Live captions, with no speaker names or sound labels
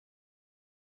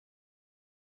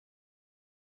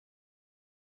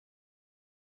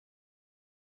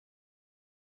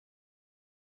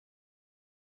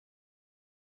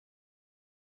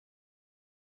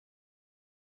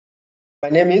My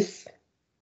name is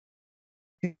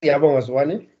Siyabonga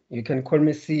Zwane. You can call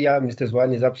me Siya, Mr.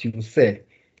 Zwane is up to you, sir.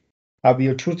 I'll be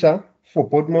your tutor for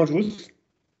both modules,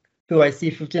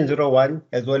 PYC 1501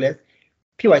 as well as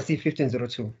PYC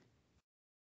 1502.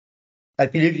 I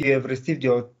believe you have received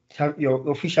your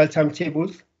official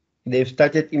timetables. They've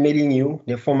started emailing you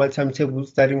the formal timetables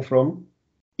starting from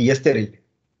yesterday.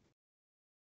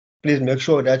 Please make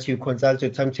sure that you consult your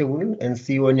timetable and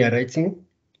see when you're writing.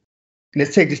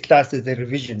 Let's take this class as a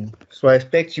revision. So I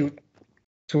expect you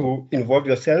to involve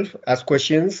yourself, ask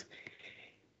questions,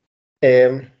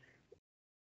 in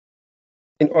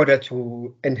order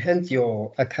to enhance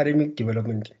your academic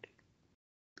development.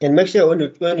 And make sure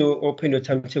when you open your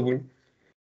timetable,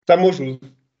 some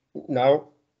modules now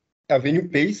are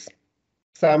venue-based,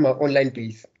 some are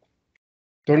online-based.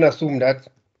 Don't assume that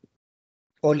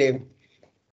all the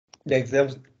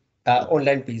exams are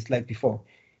online-based like before.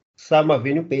 Some are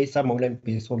venue-based, some are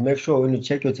online-based. So make sure when you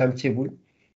check your timetable,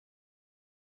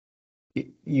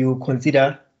 you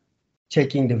consider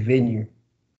checking the venue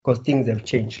because things have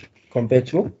changed compared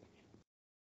to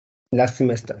last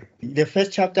semester. The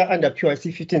first chapter under PYC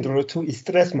 1502 is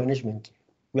stress management.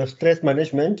 We have stress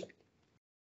management,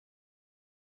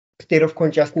 state of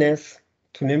consciousness,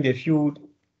 to name a few,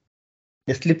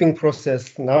 the sleeping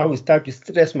process. Now we start with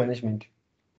stress management.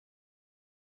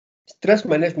 Stress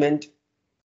management,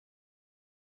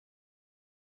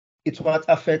 it's what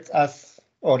affects us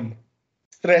all.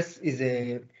 Stress is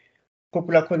a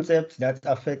popular concept that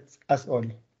affects us all.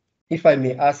 If I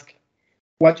may ask,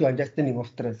 what's your understanding of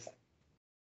stress?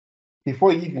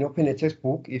 Before you even open a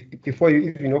textbook, before you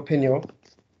even open your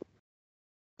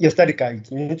study guide,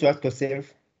 you need to ask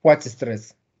yourself, what is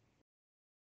stress?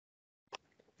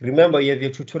 Remember, you have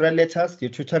your tutorial letters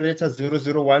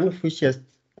 001, which has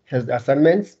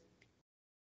assignments.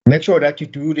 Make sure that you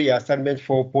do the assignment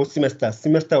for both semesters,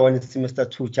 semester 1 and semester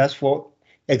 2, just for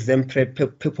exam prep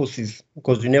purposes,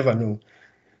 because you never know.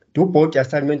 Do both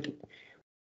assignment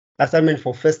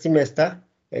for first semester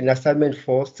and assignment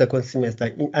for second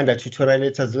semester under tutorial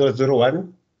letter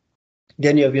 001.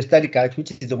 Then you have your study guide, which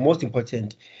is the most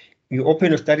important. You open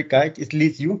your study guide, it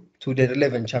leads you to the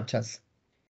relevant chapters.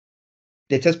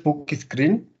 The textbook is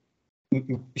green,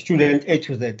 student A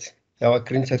to Z, our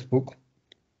green textbook.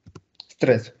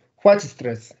 Stress. What is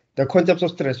stress? The concept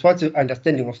of stress. What's your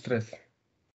understanding of stress?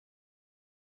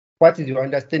 What is your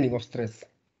understanding of stress?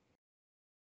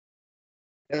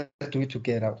 Let's do it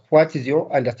together. What is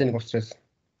your understanding of stress?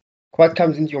 What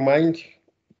comes into your mind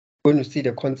when you see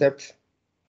the concept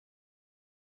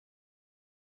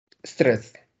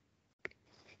stress?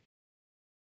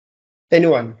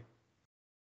 Anyone?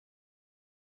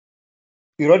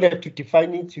 You don't have to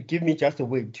define it. You give me just a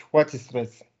word. What is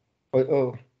stress?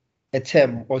 Or a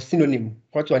term or synonym.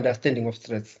 What's your understanding of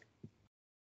stress?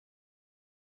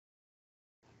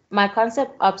 My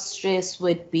concept of stress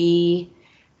would be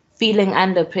feeling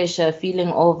under pressure, feeling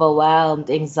overwhelmed,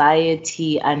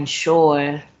 anxiety,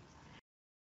 unsure.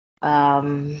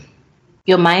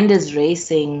 Your mind is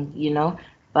racing, you know,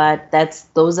 but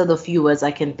those are the few words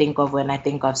I can think of when I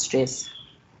think of stress.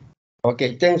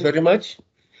 Okay, thanks very much.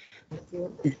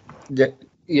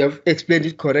 You have explained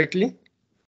it correctly.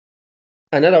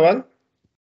 Another one?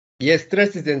 Yes,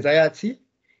 stress is anxiety,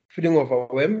 feeling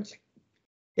overwhelmed,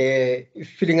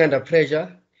 feeling under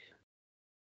pressure.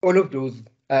 All of those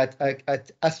are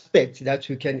aspects that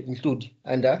we can include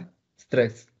under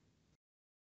stress.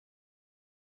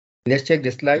 Let's check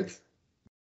the slides.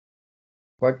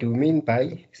 What do we mean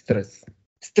by stress?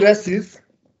 Stress is,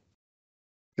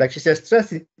 like she said,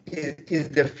 stress is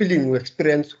the feeling we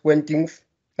experience when things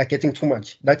are getting too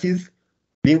much. That is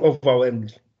being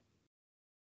overwhelmed.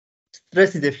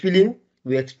 Stress is the feeling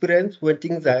we experience when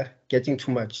things are getting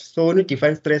too much. So when you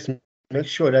define stress, make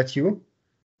sure that you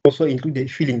also include the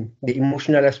feeling, the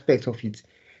emotional aspect of it.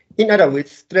 In other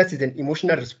words, stress is an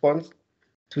emotional response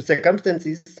to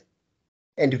circumstances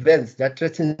and events that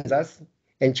threaten us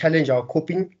and challenge our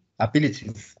coping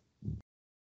abilities.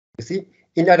 You see,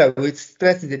 in other words,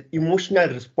 stress is an emotional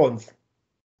response.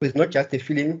 It's not just a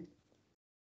feeling.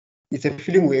 It's a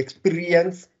feeling we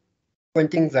experience when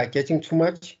things are getting too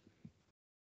much.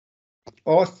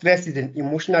 Or stress is an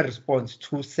emotional response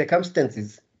to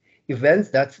circumstances, events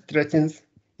that threatens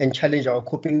and challenge our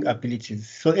coping abilities.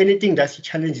 So anything that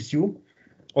challenges you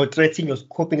or threatens your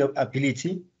coping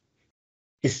ability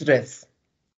is stress.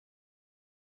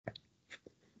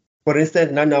 For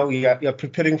instance, now you are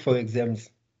preparing for exams,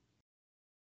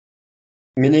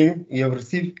 meaning you have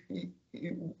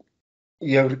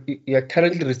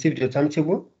currently received your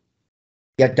timetable,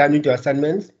 you are done with your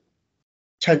assignments.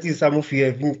 Chances some of you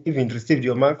have even received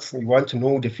your marks. You want to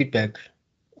know the feedback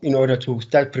in order to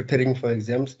start preparing for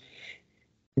exams.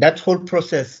 That whole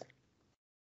process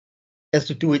has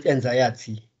to do with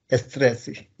anxiety, stress.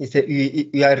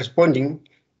 You are responding.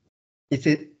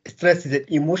 Stress is an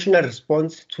emotional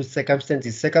response to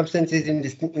circumstances. Circumstances in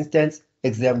this instance,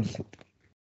 exams,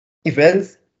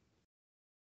 events.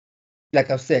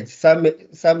 Like I've said, some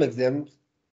exams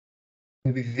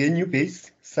will be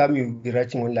venue-based, some you will be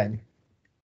writing online.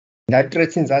 That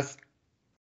threatens us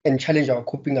and challenge our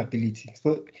coping ability.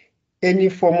 So any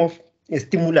form of a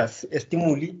stimulus, a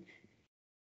stimuli,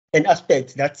 an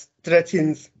aspect that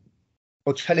threatens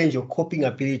or challenge your coping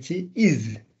ability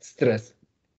is stress.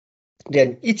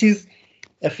 Then it is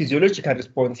a physiological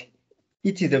response.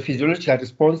 It is a physiological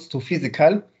response to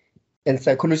physical and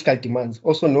psychological demands,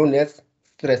 also known as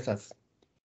stressors.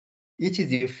 It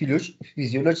is a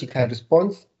physiological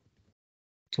response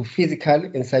to physical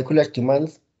and psychological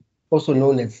demands, also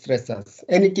known as stressors.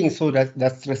 Anything so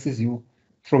that stresses you,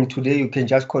 from today you can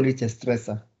just call it a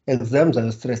stressor. Exams are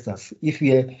stressors. If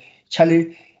your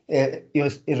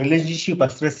relationship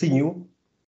is stressing you,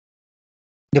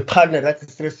 the partner that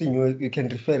is stressing you, you can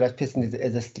refer that person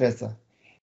as a stressor.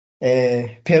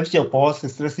 Perhaps your boss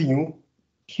is stressing you,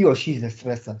 he or she is a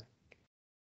stressor.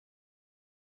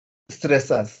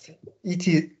 Stressors.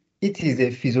 It is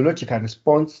a physiological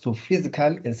response to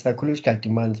physical and psychological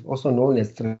demands, also known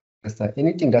as stressor.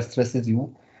 Anything that stresses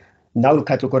you, now we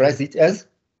categorize it as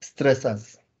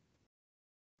stressors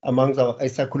amongst our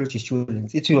psychology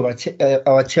students. It's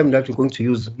our term that we're going to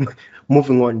use.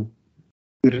 Moving on,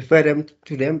 we refer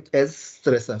to them as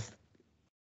stressors.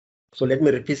 So let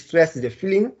me repeat: stress is a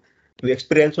feeling we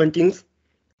experience when things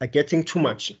are getting too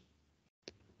much.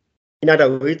 In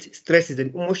other words, stress is an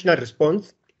emotional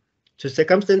response to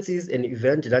circumstances and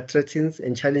events that threatens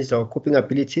and challenges our coping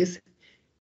abilities.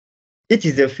 It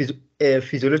is a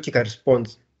physiological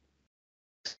response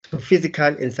to physical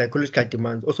and psychological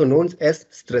demands, also known as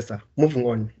stressor. Moving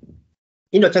on.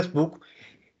 In your textbook,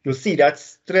 you'll see that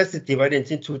stress is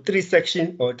divided into 3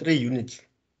 sections or 3 units.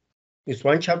 It's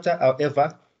one chapter,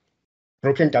 however,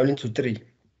 broken down into 3.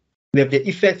 We have the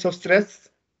effects of stress,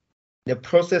 the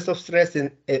process of stress,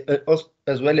 and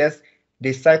as well as the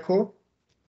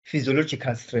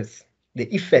psychophysiological stress. The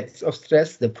effects of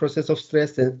stress, the process of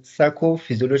stress, and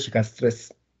psychophysiological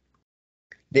stress.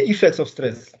 The effects of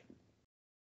stress.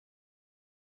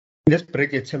 Let's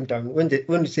break the term down. When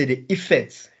we say the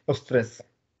effects of stress,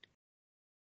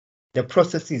 the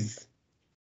processes,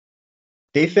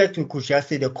 the effect, we could just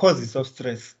say the causes of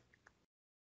stress.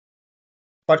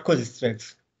 What causes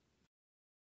stress?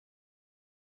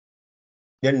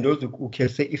 Then those who can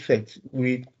say effects,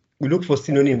 we look for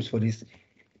synonyms for this.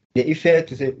 The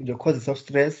effect is the causes of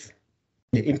stress,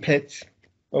 the impact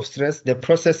of stress, the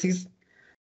processes,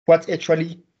 what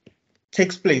actually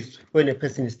takes place when a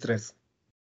person is stressed.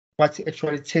 What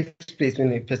actually takes place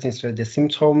when a person is stressed, the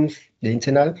symptoms, the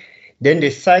internal. Then the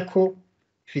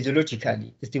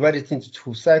psychophysiologically is divided into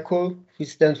 2. Psycho, which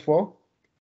stands for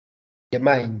the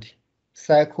mind.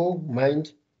 Psycho,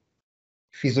 mind.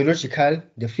 Physiological,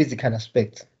 the physical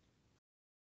aspect.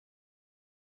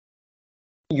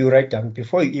 You write down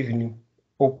before you even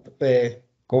go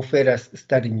further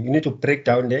studying. You need to break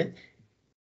down the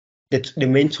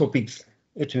main topics.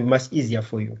 It will be much easier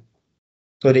for you.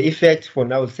 So the effect, for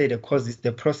now, we'll say the causes,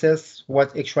 the process,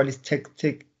 what actually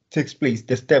takes place,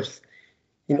 the steps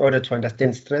in order to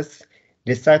understand stress.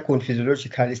 The psycho and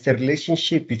physiological is the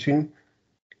relationship between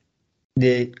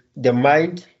the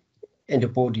mind and the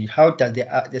body. How does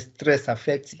the stress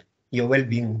affect your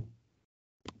well-being?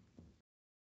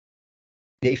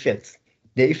 The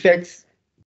effects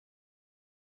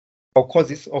or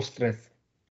causes of stress.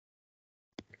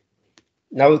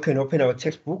 Now we can open our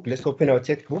textbook. Let's open our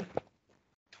textbook.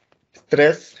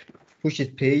 Stress, which is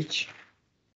page.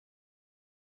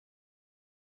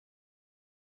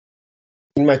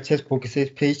 In my textbook, it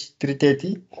says page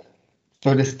 330.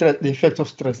 So the effects of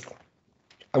stress.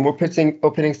 I'm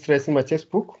opening stress in my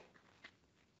textbook.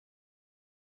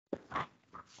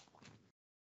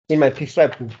 In my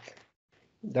prescribed book.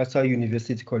 That's how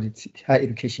university call it, higher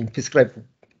education, prescribed book.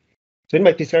 So in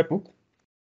my prescribed book,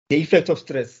 the effects of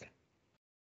stress.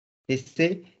 They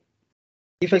say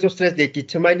effects of stress, they're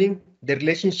determining the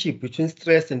relationship between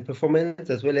stress and performance,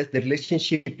 as well as the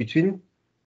relationship between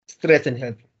stress and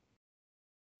health.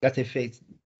 That's a phase.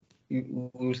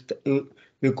 We'll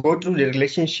go through the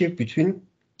relationship between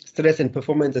stress and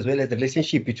performance, as well as the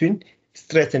relationship between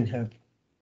stress and health.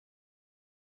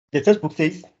 The textbook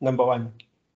says, number 1,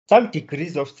 some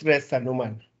degrees of stress are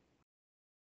normal.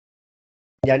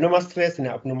 There are normal stress and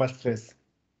abnormal stress.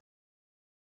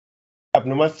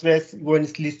 Abnormal stress when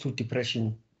it leads to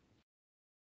depression.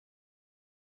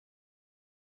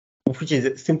 which is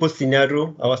a simple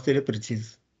scenario, our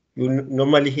celebrities, you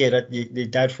normally hear that they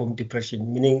died from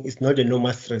depression, meaning it's not a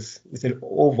normal stress, it's an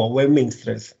overwhelming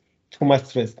stress, too much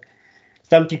stress.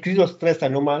 Some degrees of stress are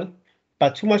normal,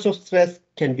 but too much of stress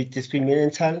can be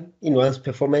detrimental in one's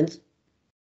performance.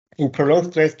 And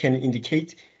prolonged stress has been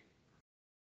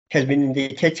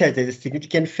indicated as a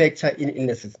significant factor in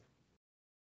illnesses.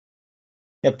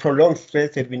 A prolonged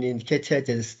stress has been indicated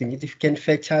as significant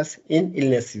factors in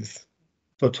illnesses.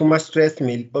 So too much stress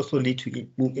may also lead to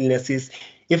illnesses.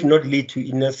 If not lead to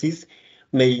illnesses,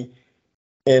 may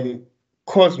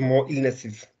cause more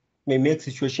illnesses, may make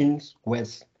situations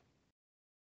worse.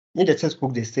 In the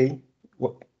textbook, they say,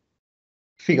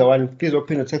 figure 1, please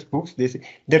open your textbooks. They say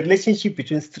the relationship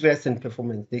between stress and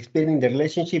performance. They're explaining the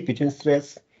relationship between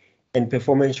stress and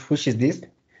performance, which is this.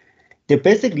 The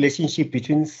basic relationship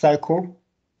between psycho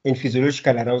and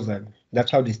physiological arousal.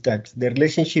 That's how they start. The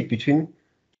relationship between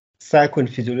psycho and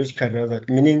physiological arousal,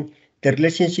 meaning the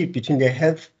relationship between the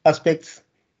health aspects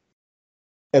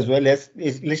as well as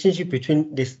the relationship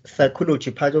between the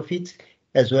psychology part of it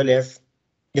as well as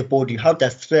the body. How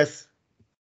does stress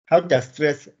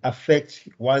affect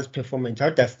one's performance? How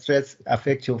does stress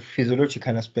affect your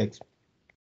physiological aspects?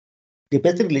 The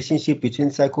basic relationship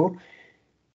between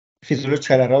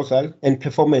physiological arousal and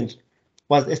performance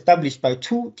was established by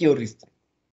two theorists.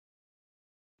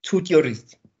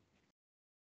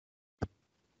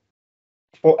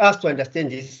 For us to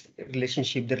understand this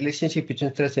relationship, the relationship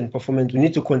between stress and performance, we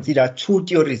need to consider two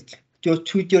theorists. Those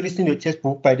two theorists in your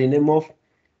textbook by the name of,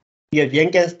 you have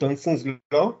Jenkins-Johnson's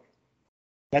law.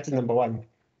 That's number 1.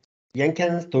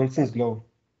 Jenkins-Johnson's law.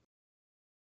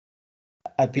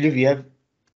 I believe you have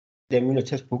them in your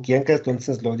textbook.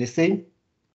 Jenkins-Johnson's law. They say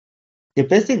the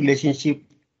basic relationship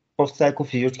of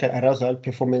psychophysiological arousal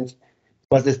performance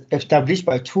was established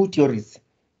by two theories,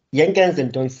 Jenkins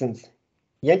and Johnson.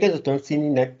 Jenkins and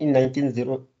Johnson in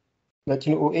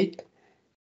 1908,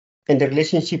 and the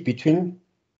relationship between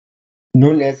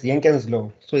known as Jenkins'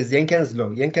 law. So it's Jenkins' law,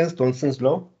 Jenkins-Johnson's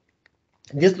law.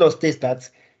 This law states that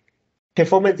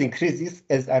performance increases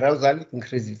as arousal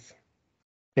increases.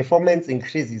 Performance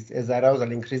increases as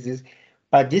arousal increases,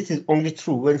 but this is only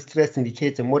true when stress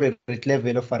indicates a moderate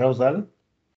level of arousal,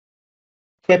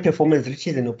 where performance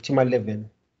reaches an optimal level.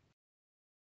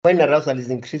 When arousal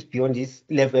is increased beyond this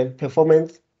level,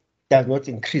 performance does not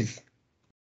increase.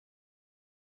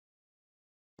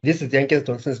 This is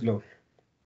Jenkins-Johnson's law.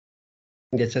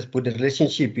 Let's just put the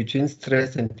relationship between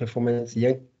stress and performance.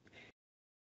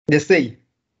 They say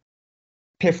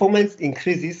performance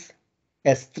increases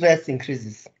as stress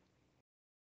increases.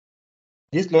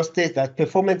 This law states that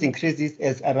performance increases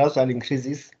as arousal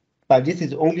increases, but this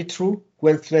is only true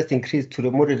when stress increases to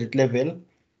the moderate level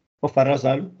of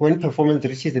arousal when performance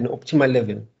reaches an optimal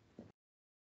level.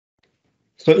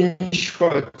 So in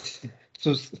short,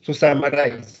 to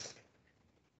summarize,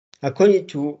 according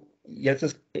to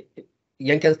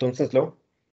Jenkins-Johnson's law,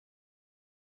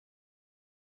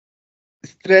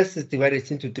 stress is divided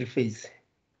into 3 phases.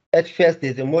 At first,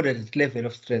 there's a moderate level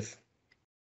of stress.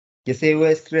 They say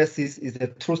where stress is a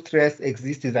true stress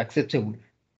exists is acceptable.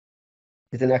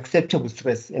 It's an acceptable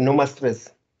stress, a normal stress.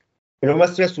 A normal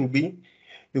stress will be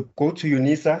you go to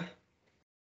UNISA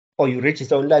or you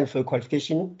register online for a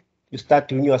qualification, you start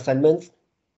doing your assignments.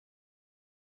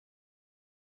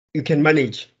 You can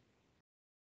manage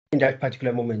in that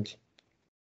particular moment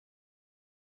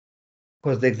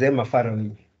because the exam are far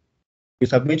away. You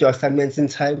submit your assignments in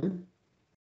time.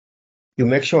 You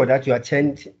make sure that you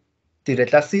attend to the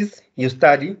classes, you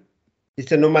study.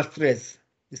 It's a normal stress.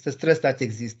 It's the stress that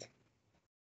exists.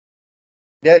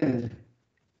 Then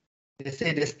they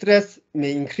say the stress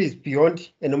may increase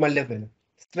beyond a normal level.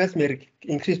 Stress may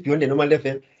increase beyond a normal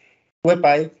level,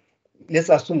 whereby let's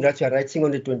assume that you are writing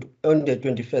on the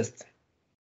 21st.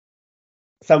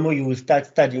 Some of you will start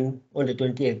studying on the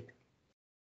 28th.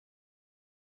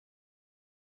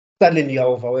 Suddenly you are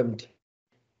overwhelmed.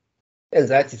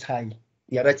 Anxiety is high.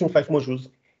 You are writing 5 modules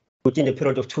within a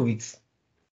period of 2 weeks.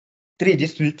 3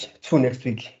 this week, 2 next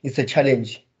week. It's a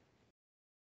challenge.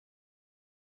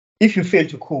 If you fail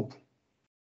to cope,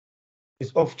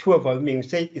 it's of too overwhelming. You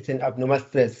say it's an abnormal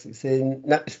stress. It's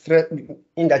a stress.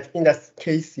 In that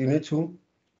case, you need to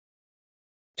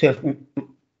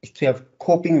have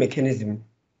coping mechanism.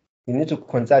 You need to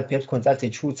perhaps consult a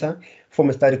tutor,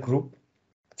 form a study group,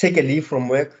 take a leave from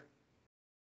work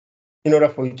in order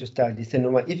for you to study. It's a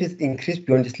normal. If it's increased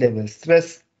beyond this level,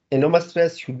 a normal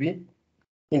stress should be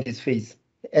in this phase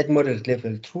at moderate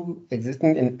level, true,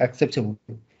 existing, and acceptable.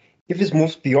 If it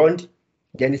moves beyond,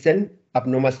 then it's an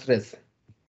abnormal stress.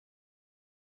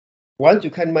 Once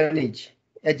you can manage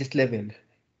at this level,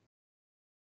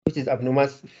 which is abnormal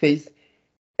phase.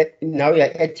 Now you're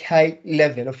at high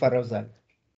level of arousal.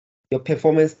 Your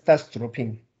performance starts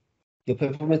dropping.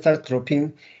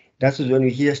 That's when you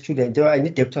hear students, oh, I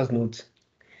need doctor's notes.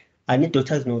 I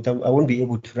won't be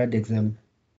able to write the exam.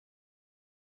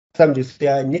 Some just say,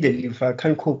 I need a leave, I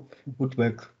can't cope with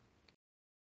work.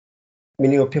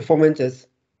 Meaning your performance has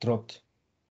dropped.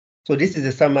 So this is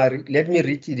a summary. Let me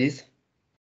read this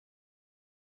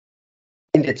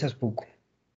in the textbook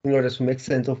in order to make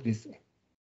sense of this.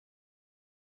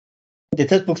 The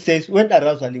textbook says when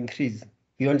arousal increases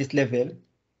beyond this level,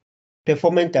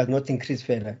 performance does not increase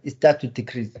further. It starts to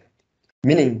decrease.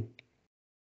 Meaning,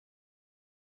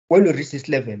 when you reach this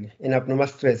level, an abnormal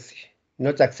stress,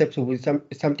 not acceptable,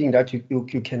 something that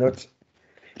you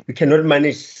cannot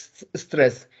manage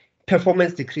stress,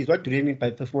 performance decrease. What do they mean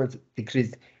by performance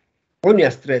decrease? When you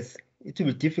are stressed, it will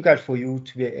be difficult for you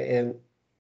to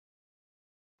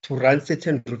run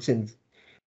certain routines,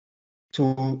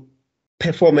 to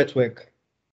perform at work.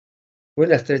 When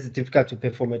you're stressed, it's difficult to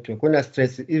perform at work. When you're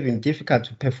stressed, it's even difficult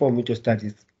to perform with your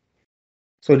studies.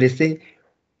 So they say,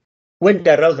 when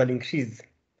the arousal increases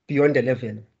beyond the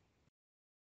level,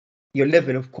 your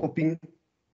level of coping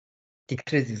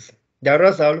decreases. The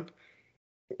arousal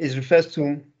refers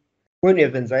to when you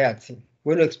have anxiety.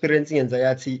 When you're experiencing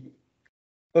anxiety,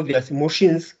 obvious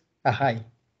emotions are high.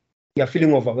 You are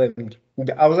feeling overwhelmed.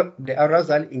 The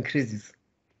arousal increases.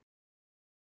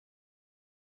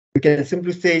 We can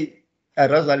simply say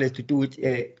arousal has to do with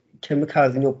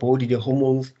chemicals in your body, the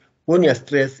hormones. When you are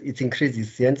stressed, it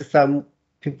increases. And some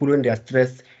people, when they are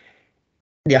stressed,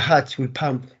 their heart will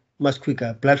pump much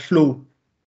quicker. Blood flow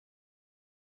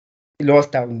lows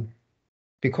down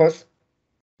because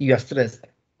you are stressed.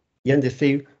 And they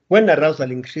say when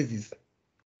arousal increases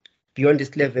beyond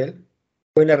this level,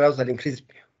 when you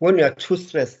are too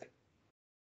stressed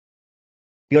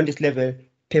beyond this level,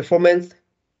 performance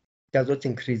does not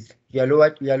increase. You are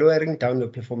lowering down your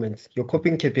performance. Your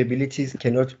coping capabilities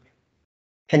cannot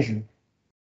handle,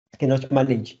 cannot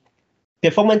manage.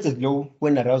 Performance is low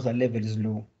when arousal level is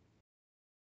low.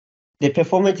 The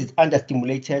performance is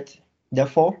understimulated,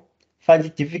 therefore finds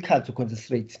it difficult to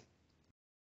concentrate.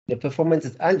 The performance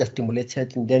is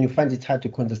understimulated, and then you find it hard to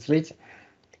concentrate.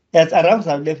 As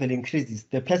arousal level increases,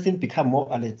 the person becomes more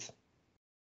alert.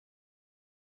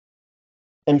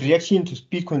 And reaction to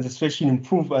speed concentration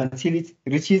improve until it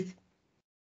reaches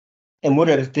a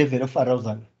moderate level of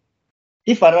arousal.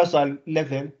 If arousal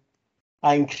level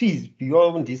are increased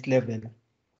beyond this level,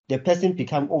 the person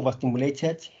becomes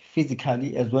overstimulated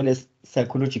physically as well as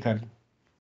psychologically.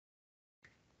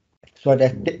 So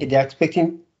they're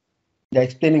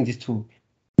explaining this too.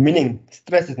 Meaning,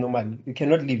 stress is normal. You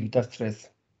cannot live without stress.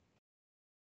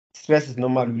 Stress is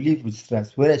normal. You live with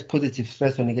stress, whether it's positive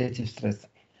stress or negative stress.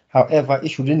 However, it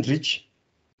shouldn't reach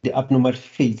the abnormal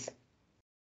phase.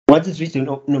 Once it reaches the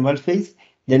normal phase,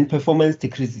 then performance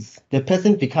decreases. The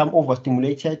person becomes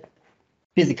overstimulated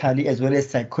physically as well as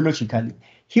psychologically.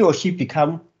 He or she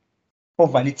becomes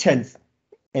overly tense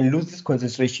and loses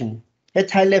concentration.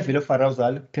 At high level of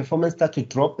arousal, performance starts to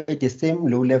drop at the same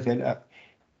low level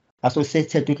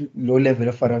associated with low level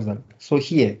of arousal. So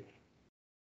here,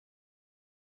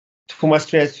 too much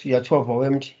stress, you are too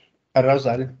overwhelmed,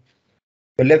 arousal,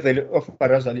 your level of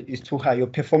arousal is too high, your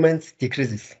performance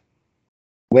decreases.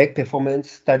 Work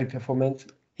performance, study performance,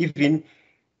 even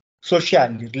social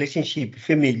relationship,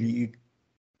 family,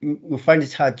 you find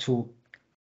it hard to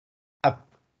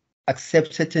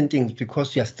accept certain things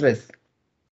because you are stressed.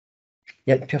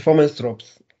 Yet performance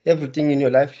drops. Everything in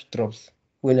your life drops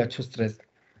when you're too stressed.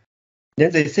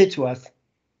 Then they say to us,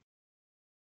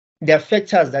 there are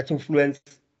factors that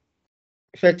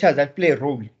play a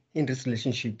role in this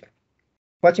relationship.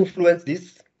 What influence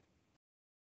these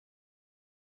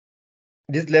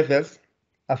levels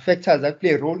are factors that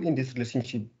play a role in this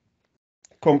relationship.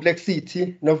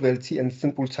 Complexity, novelty, and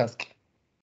simple task.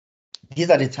 These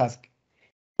are the tasks.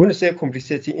 When you say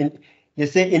complexity, they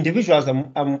say individuals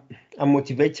are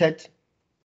motivated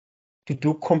to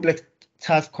do complex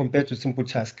tasks compared to simple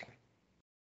tasks.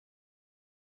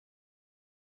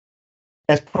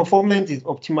 As performance is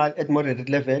optimal at moderate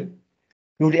level,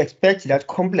 you would expect that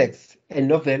complex and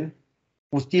novel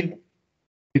will still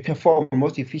be performed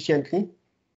most efficiently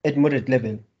at moderate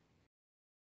level.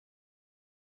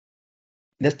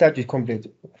 Let's start with complex.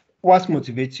 What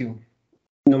motivates you?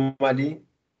 Normally,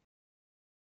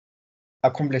 a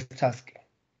complex task.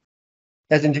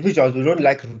 As individuals, we don't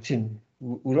like routine.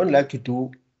 We don't like to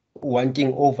do one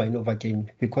thing over and over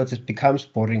again because it becomes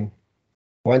boring.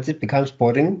 Once it becomes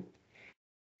boring,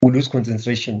 we lose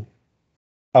concentration.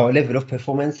 Our level of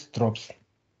performance drops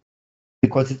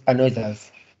because it annoys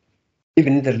us.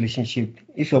 even in the relationship,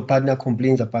 if your partner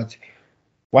complains about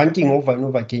one thing over and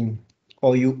over again,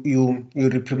 or you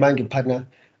reprimand your partner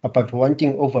about one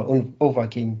thing over and over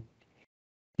again,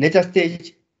 later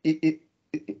stage,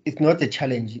 it's not a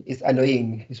challenge, it's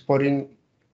annoying, it's boring,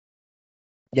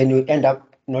 then you end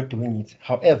up not doing it.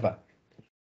 However,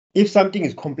 if something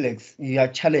is complex, you are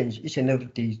challenged each and every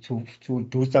day to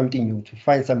do something new, to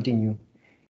find something new.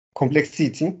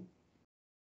 Complexity,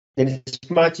 then it's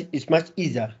much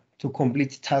easier to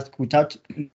complete tasks without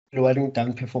lowering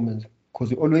down performance,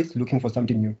 because you're always looking for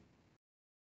something new.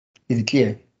 Is it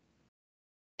clear?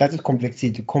 That is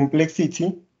complexity.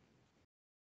 Complexity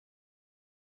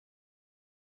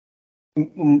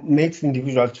makes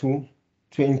individuals to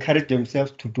encourage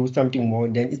themselves to do something more,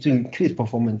 then it will increase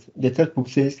performance. The textbook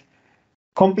says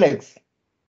complex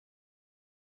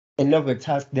and novel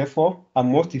tasks, therefore, are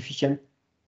most efficient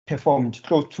performed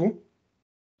close to,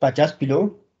 but just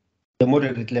below the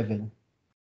moderate level.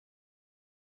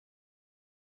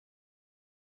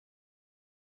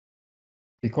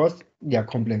 Because they are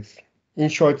complex. In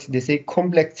short, they say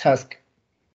complex task.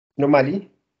 Normally,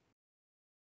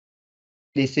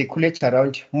 they circulate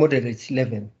around moderate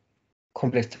level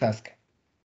complex task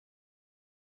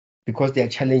because they are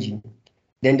challenging.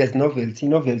 Then there's novelty.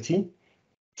 Novelty,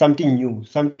 something new,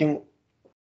 something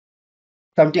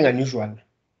unusual.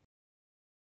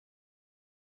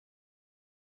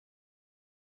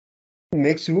 It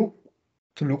makes you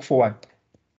to look forward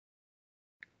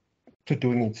to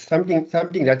doing it. Something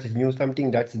that is new,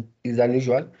 something that is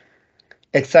unusual,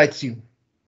 excites you.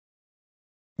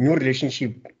 New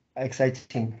relationship,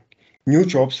 exciting. New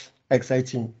jobs,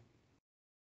 exciting.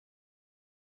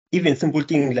 Even simple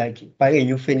things like buying a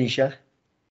new furniture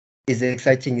is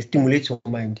exciting, it stimulates your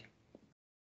mind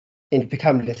and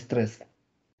become less stressed.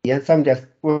 Yeah, some just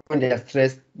when they are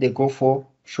stressed, they go for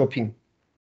shopping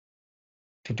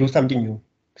to do something new.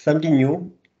 Something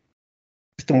new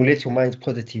stimulates your mind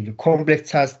positively.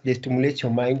 Complex tasks, they stimulate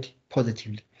your mind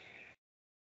positively.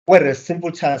 Whereas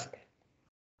simple tasks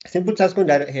on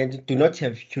the other hand do not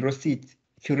have curiosity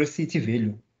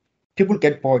value. People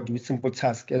get bored with simple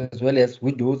tasks as well as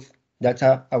with those that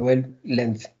are well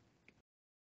learned.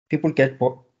 People get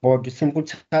bored with simple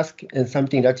tasks and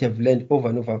something that you have learned over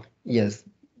and over years.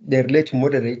 They relate to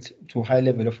moderate to high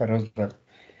level of arousal.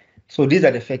 So these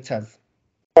are the factors.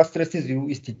 What stresses you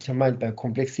is determined by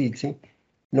complexity,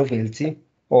 novelty,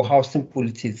 or how simple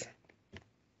it is.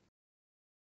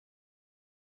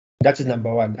 That is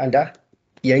number one, under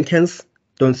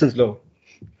Jenkins-Johnson's law.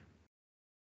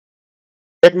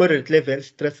 At moderate level,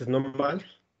 stress is normal.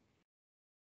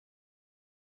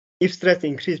 If stress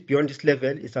increases beyond this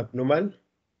level, it's abnormal.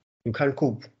 You can't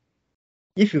cope.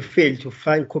 If you fail to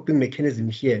find coping mechanism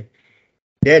here,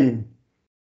 then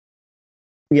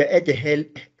we are at a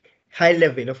high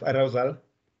level of arousal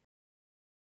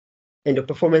and the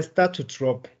performance starts to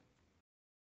drop.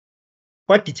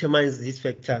 What determines these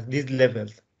factors, these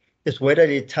levels, is whether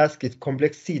the task is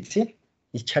complexity,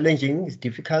 is challenging, is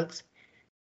difficult,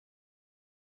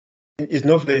 is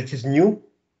novel, it is new,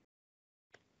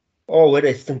 or whether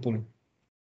it's simple.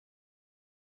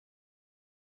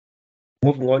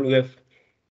 Moving on, we have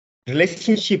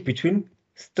relationship between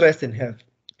stress and health.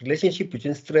 Relationship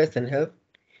between stress and health.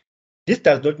 This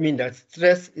does not mean that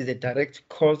stress is a direct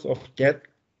cause of death,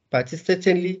 but it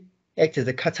certainly acts as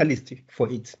a catalyst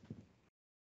for it.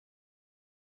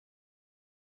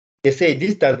 They say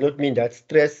this does not mean that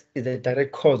stress is a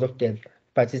direct cause of death,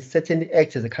 but it certainly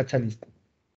acts as a catalyst.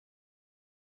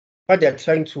 What they're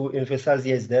trying to emphasize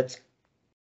here is that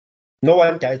no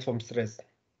one died from stress.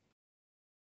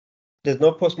 There's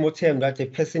no post-mortem that a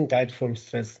person died from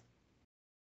stress.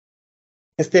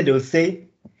 Instead, they'll say,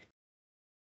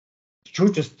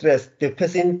 due to stress, the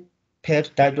person perhaps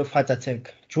died of heart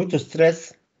attack. Due to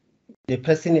stress, the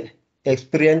person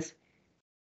experienced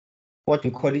what we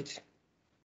call it,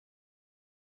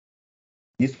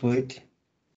 this word.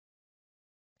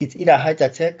 It's either heart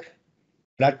attack,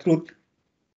 blood clot,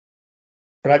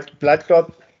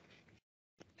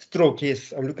 stroke.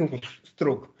 Yes, I'm looking for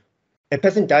stroke. A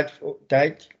person died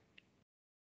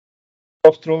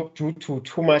of stroke due to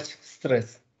too much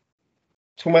stress.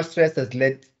 Too much stress has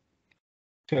led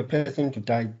to a person to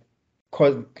die.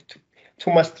 Because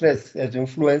too much stress has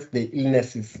influenced the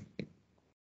illnesses.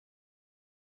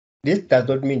 This does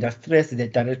not mean that stress is a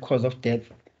direct cause of death,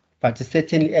 but it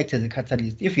certainly acts as a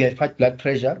catalyst. If you have high blood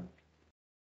pressure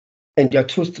and you're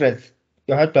too stressed,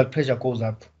 your high blood pressure goes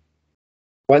up.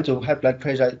 Once your high blood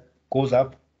pressure goes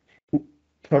up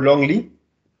prolongedly,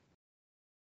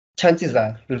 chances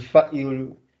are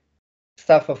you'll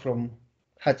suffer from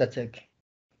heart attack.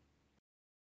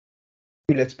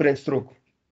 You'll experience stroke.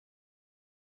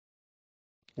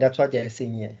 That's what they are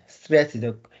saying here. Stress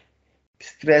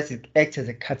acts as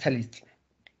a catalyst.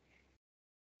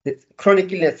 The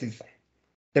chronic illnesses,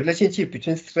 the relationship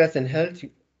between stress and health.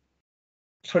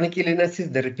 Chronic illnesses,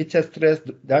 the repeated stress,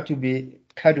 that will be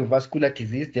cardiovascular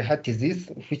disease, the heart disease,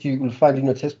 which you will find in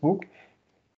your textbook,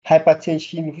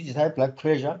 hypertension, which is high blood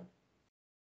pressure,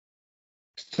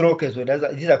 stroke as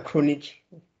well. These are chronic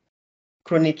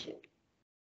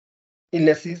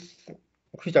illnesses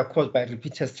which are caused by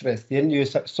repeated stress. Then we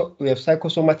have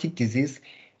psychosomatic disease,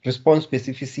 response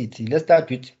specificity. Let's start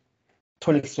with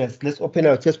chronic stress. Let's open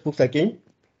our textbooks again.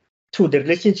 2, the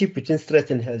relationship between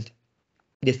stress and health.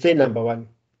 They say number 1.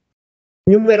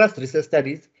 Numerous research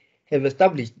studies have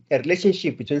established a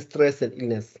relationship between stress and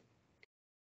illness.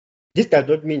 This does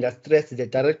not mean that stress is a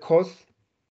direct cause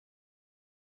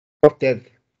of death,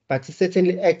 but it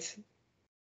certainly acts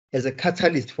as a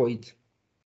catalyst for it.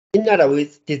 In other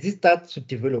words, disease starts to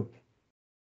develop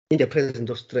in the presence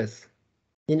of stress.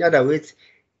 In other words,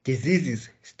 diseases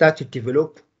start to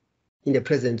develop in the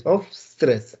presence of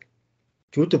stress.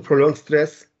 Due to prolonged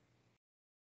stress,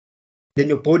 then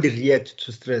your body reacts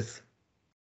to stress.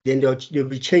 Then there will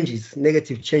be changes,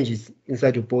 negative changes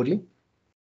inside your body.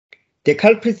 The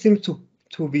culprit seems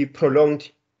to be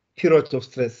prolonged periods of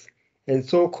stress and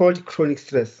so-called chronic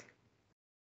stress.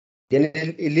 Then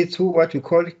it leads to what we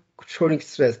call chronic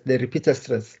stress, the repeated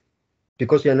stress,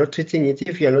 because you are not treating it.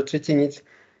 If you are not treating it,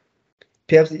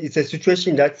 perhaps it's a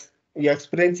situation that you are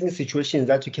experiencing situations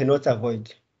that you cannot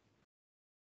avoid.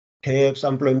 Perhaps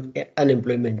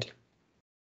unemployment.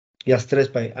 You are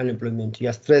stressed by unemployment. You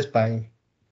are stressed by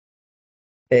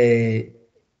either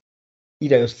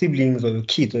your siblings or your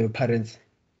kids or your parents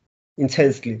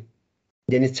intensely.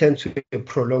 Then it turns to a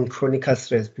prolonged chronic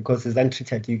stress because it's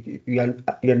untreated. You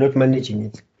are not managing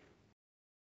it.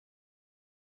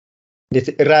 It's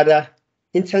rather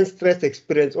intense stress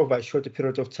experience over a short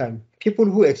period of time. People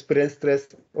who experience stress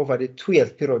over the 2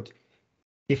 years period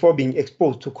before being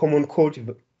exposed to common cold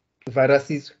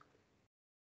viruses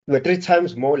were 3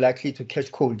 times more likely to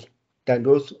catch cold than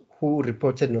those who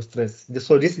reported no stress.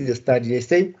 So this is a study. They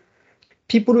say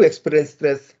people who experience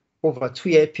stress over a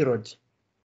 2-year period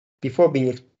before being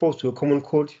exposed to a common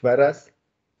cold virus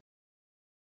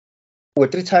were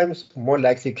 3 times more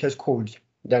likely to catch cold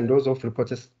than those who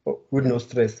reported with no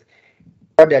stress.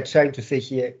 What they're trying to say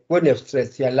here, when you have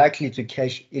stress, you are likely to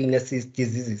catch illnesses,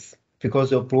 diseases,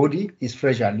 because your body is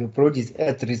fragile, your body is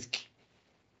at risk.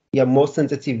 You are more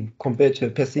sensitive compared to a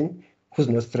person who's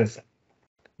not stressed.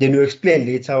 Then we'll explain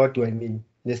later what do I mean.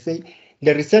 They say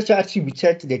the researcher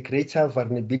attributed the greater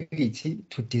vulnerability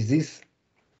to disease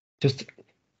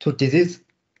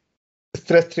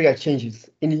stress trigger changes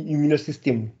in the immune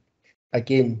system.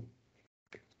 Again,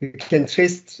 you can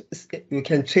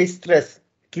trace stress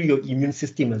through your immune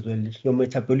system as well, your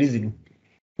metabolism.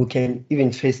 You can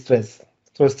even trace stress.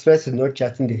 So stress is not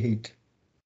just in the head.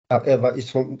 However, it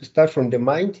starts from the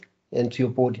mind and to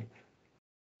your body.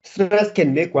 Stress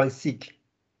can make one sick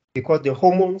because the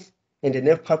hormones and the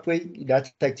nerve pathway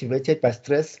that's activated by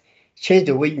stress change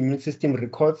the way immune system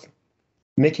records,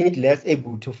 making it less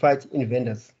able to fight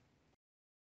invaders.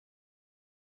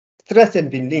 Stress has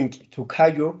been linked to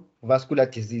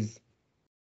cardiovascular disease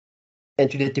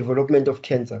and to the development of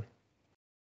cancer.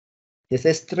 They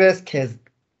say stress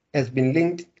has been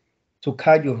linked to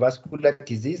cardiovascular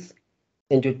disease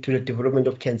and to the development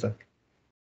of cancer.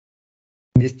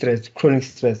 This stress, chronic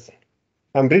stress.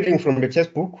 I'm reading from the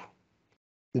textbook.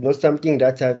 It's not something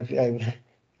that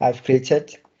I've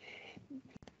created.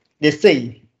 They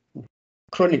say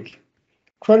chronic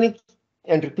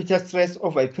and repeated stress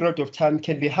over a period of time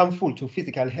can be harmful to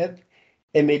physical health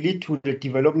and may lead to the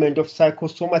development of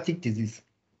psychosomatic disease.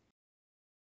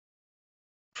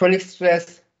 Chronic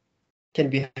stress can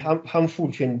be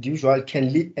harmful to an individual,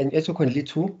 and also can lead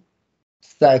to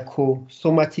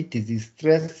psychosomatic disease.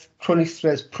 Chronic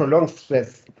stress, prolonged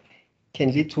stress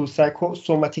can lead to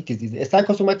psychosomatic disease. A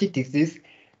psychosomatic disease,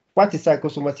 what is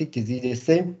psychosomatic disease? They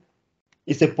say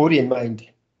it's a body and mind.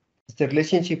 It's the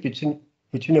relationship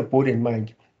between a body and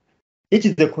mind. It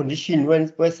is the condition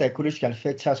where psychological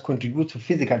factors contribute to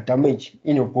physical damage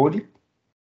in your body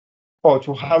or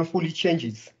to harmful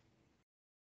changes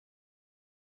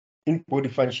in body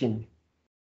function.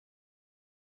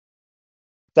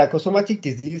 Psychosomatic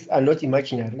diseases are not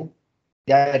imaginary,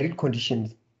 they are real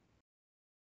conditions.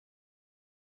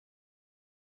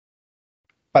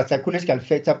 But psychological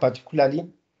factors, particularly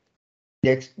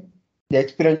the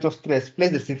experience of stress,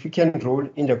 plays a significant role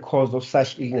in the cause of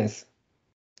such illness.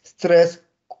 Stress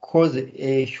causes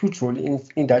a huge role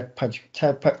in that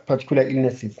particular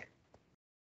illnesses.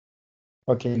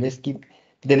 Okay, let's keep.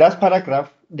 The last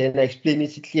paragraph, then I explain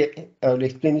it clear. I'll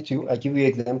explain it to you. I give you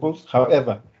examples.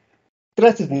 However,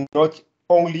 stress is not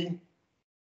only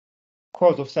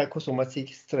cause of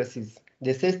psychosomatic stresses.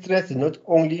 They say stress is not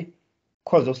only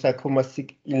cause of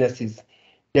psychosomatic illnesses.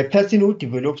 The person who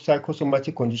develops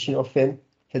psychosomatic condition often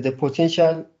has a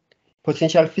potential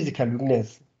physical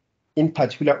weakness in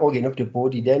particular organ of the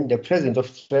body. Then the presence of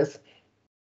stress,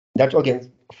 that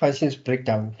organ functions break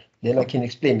down. Then I can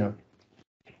explain now.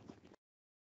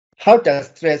 How does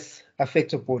stress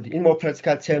affect your body? In more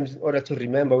practical terms, in order to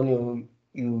remember when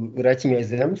you writing your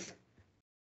exams,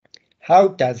 how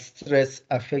does stress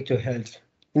affect your health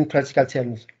in practical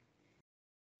terms?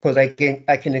 Because I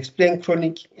can explain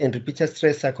chronic and repeated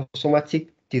stress psychosomatic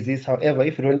disease. However,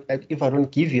 if I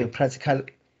don't give you a practical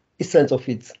essence of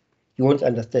it, you won't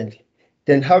understand.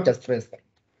 Then how does stress?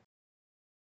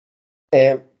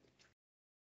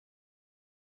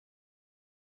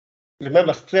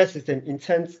 Remember, stress is an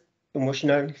intense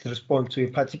emotional response to a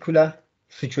particular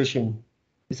situation.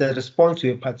 It's a response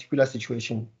to a particular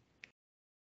situation.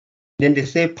 Then they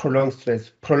say prolonged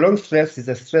stress. Prolonged stress is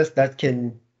a stress that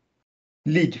can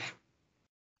lead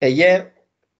a year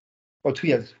or 2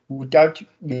 years without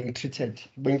being treated.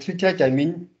 Being treated, I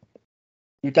mean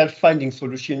without finding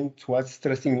solution towards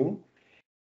stressing you,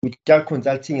 without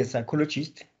consulting a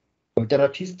psychologist or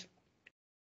therapist,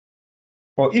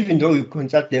 or even though you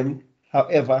consult them,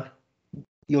 however,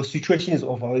 your situation is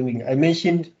overwhelming. I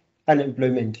mentioned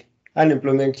unemployment.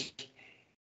 Unemployment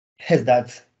has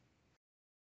that.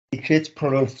 It creates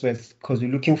prolonged stress because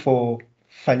you're looking for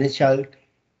financial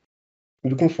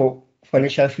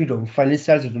freedom,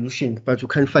 financial resolution, but you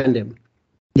can't find them.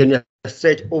 Then you're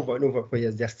stressed over and over for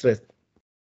years. They're stressed.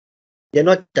 They're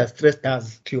not that stress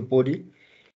does to your body.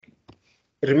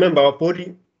 Remember, our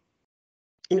body,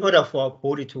 in order for our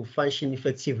body to function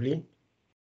effectively,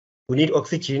 we need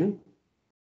oxygen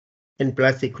and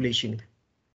blood circulation.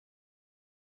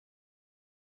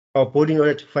 Our body, in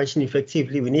order to function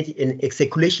effectively, we need an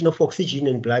circulation of oxygen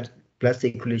and blood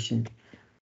circulation.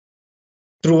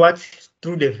 Through what?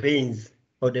 Through the veins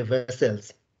or the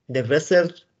vessels. The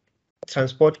vessels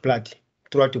transport blood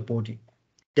throughout the body.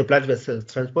 The blood vessels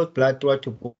transport blood throughout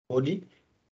the body.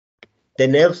 The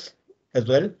nerves as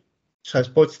well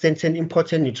transport certain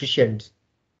important nutrition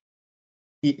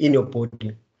in your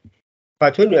body.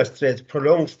 But when you are stressed,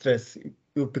 prolonged stress,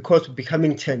 because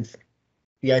becoming tense,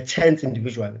 you are a tense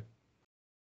individual.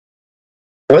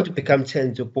 When you become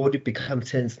tense, your body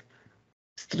becomes tense.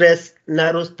 Stress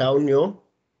narrows down your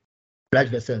blood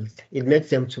vessels. It makes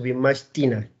them to be much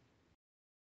thinner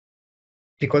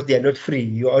because they are not free.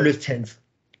 You're always tense.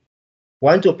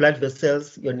 Once your blood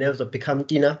vessels, your nerves have become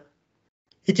thinner,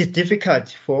 it is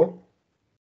difficult for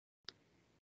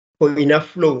enough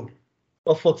flow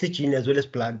of oxygen as well as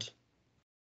blood.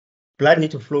 Blood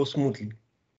needs to flow smoothly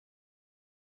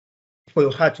for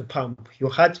your heart to pump. For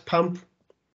your heart to pump,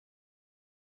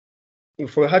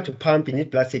 you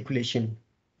need blood circulation.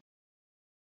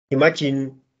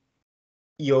 Imagine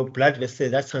your blood vessel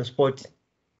that transport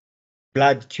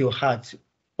blood to your heart,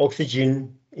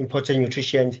 oxygen, important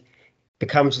nutrition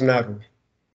becomes narrow.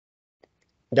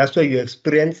 That's why you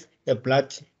experience a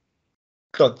blood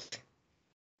clot.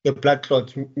 A blood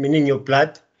clot, meaning your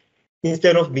blood,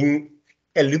 instead of being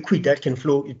a liquid that can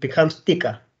flow, it becomes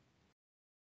thicker.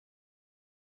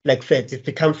 Like fat, it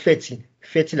becomes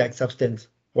fatty-like substance.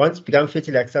 Once it becomes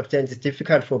fatty-like substance, it's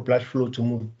difficult for blood flow to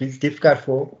move. It's difficult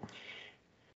for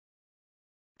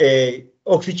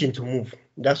oxygen to move.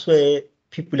 That's where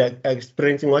people are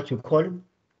experiencing what you call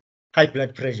high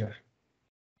blood pressure.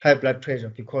 High blood pressure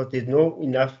because there's no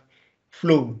enough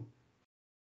flow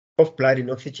of blood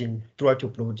and oxygen throughout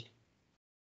your body.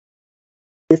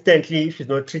 Instantly, if it's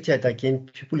not treated again,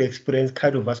 people experience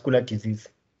cardiovascular disease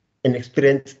and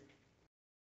experience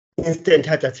instant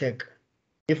heart attack.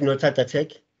 If not heart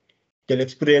attack, they'll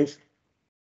experience,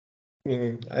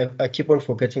 I keep on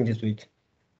forgetting this word,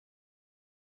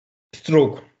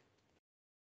 stroke.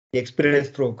 They experience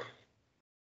stroke.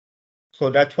 So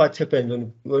that's what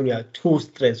happens when you are too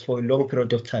stressed for a long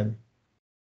period of time.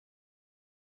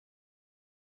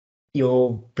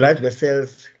 Your blood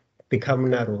vessels become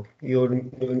narrow, your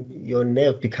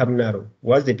nerve become narrow.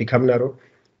 Once they become narrow,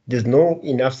 there's no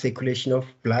enough circulation of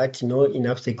blood, no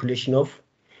enough circulation of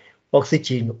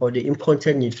oxygen or the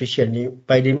important nutrition.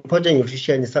 By the important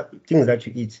nutrition is things that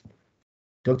you eat.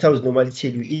 Doctors normally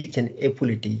tell you eat an apple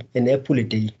a day. An apple a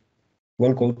day.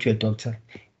 Won't go to a doctor.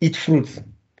 Eat fruits.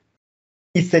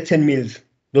 Eat certain meals.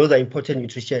 Those are important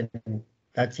nutrition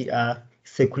that are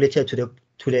circulated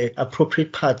to the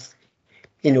appropriate parts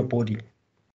in your body.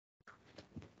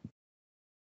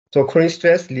 So chronic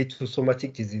stress leads to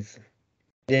somatic disease.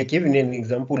 They're giving an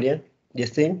example here. They're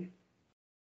saying,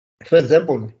 for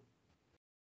example,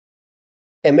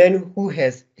 a man who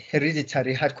has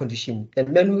hereditary heart condition,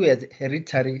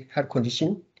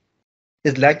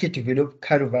 is likely to develop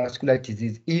cardiovascular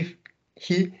disease if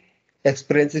he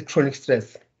experiences chronic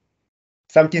stress.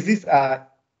 Some diseases are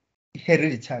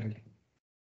hereditary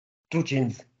through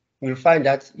genes. You'll find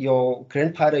that your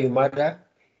grandfather, your mother,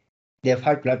 they have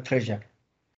high blood pressure.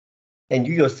 And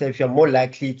you yourself, you're more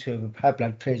likely to have high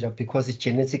blood pressure because it's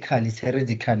genetically, it's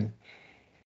hereditary.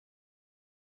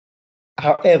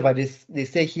 However, they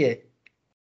say here,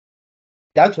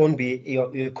 that won't be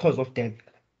your cause of death.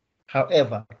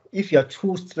 However, if you're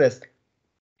too stressed,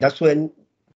 that's when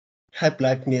high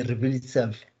blood may reveal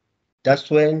itself. That's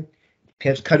when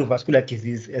perhaps cardiovascular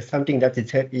disease is something that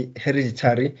is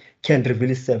hereditary can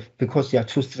reveal itself because you are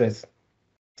too stressed.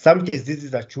 Some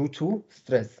diseases are due to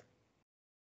stress.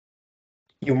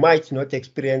 You might not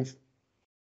experience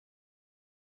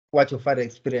what your father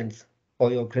experienced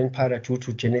or your grandfather due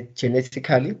to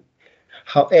genetically.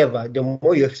 However, the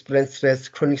more you experience stress,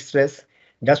 chronic stress,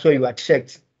 that's where you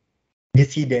attract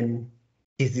this hidden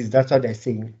disease. That's what they're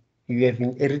saying. You have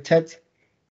inherited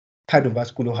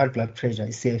cardiovascular high blood pressure.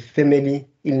 It's a family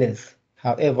illness.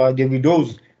 However, there will be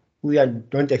those who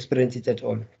don't experience it at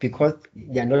all because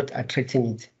they are not attracting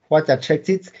it. What attracts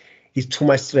it is too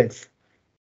much stress.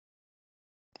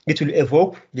 It will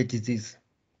evoke the disease.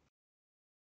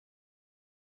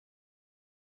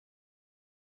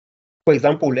 For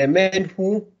example, a man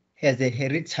who has a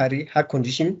hereditary heart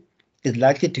condition is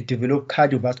likely to develop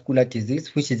cardiovascular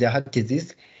disease, which is a heart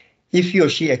disease, if he or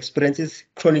she experiences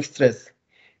chronic stress.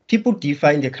 People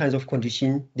define the kinds of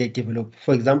condition they develop.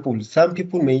 For example, some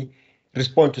people may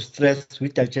respond to stress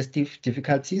with digestive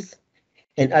difficulties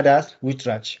and others with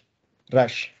rash.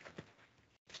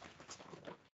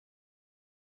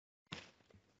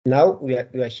 Now we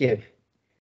are here.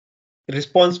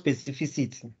 Response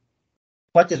specificity.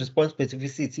 What is response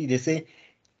specificity? They say,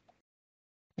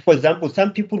 for example,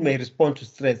 some people may respond to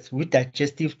stress with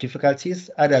digestive difficulties,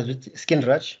 others with skin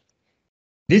rash.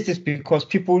 This is because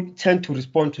people tend to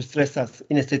respond to stressors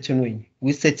in a certain way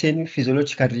with certain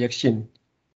physiological reaction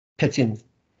patterns.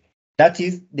 That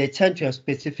is, they tend to have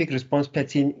specific response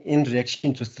pattern in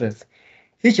reaction to stress.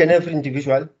 Each and every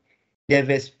individual, they have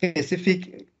a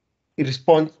specific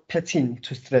response pattern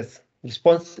to stress,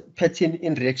 response pattern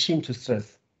in reaction to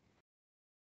stress.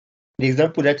 The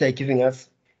example that I'm giving us,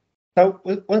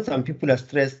 when some people are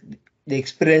stressed, they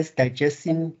experience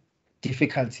digestion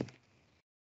difficulty.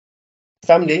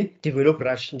 Some they develop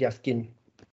rash in their skin.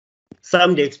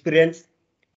 Some they experience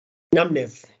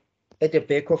numbness at the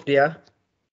back of their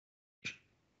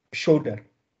shoulder.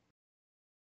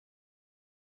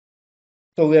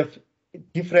 So we have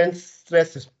different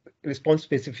stress response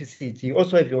specificity. You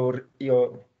also have your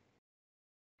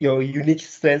unique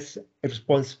stress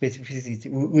response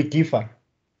specificity. We differ.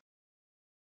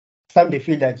 Some they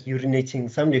feel like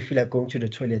urinating, some they feel like going to the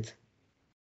toilet.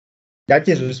 That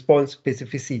is response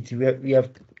specificity. We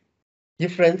have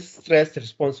different stress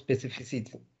response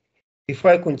specificity.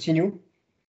 Before I continue,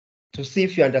 to see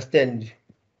if you understand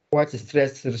what is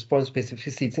stress response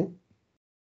specificity,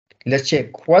 let's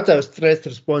check. What are stress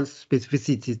response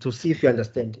specificity to see if you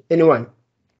understand? Anyone?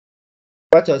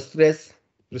 What are stress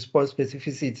response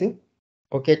specificity?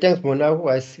 Okay, thanks, Mona.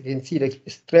 As you can see, the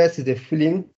stress is a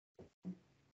feeling,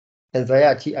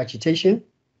 anxiety, agitation.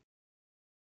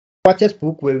 What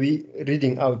textbook were we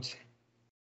reading out?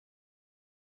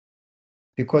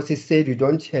 Because it said you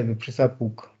don't have a preset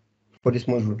book for this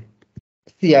module.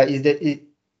 Sia, is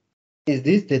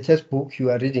this the textbook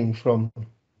you are reading from?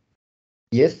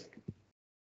 Yes.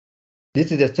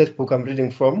 This is the textbook I'm reading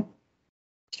from.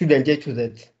 Student A to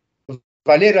Z.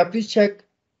 Valeria, please check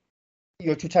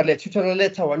your tutor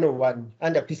letter 101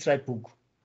 under please write book.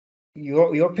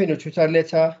 You open your tutor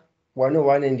letter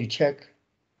 101 and you check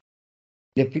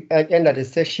under the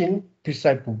section please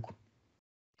write book.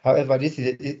 However, this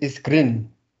is green.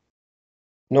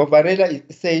 No, Varela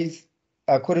says,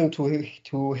 according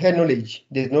to her knowledge,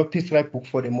 there's no please write book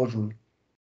for the module.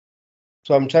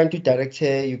 So I'm trying to direct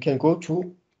her. You can go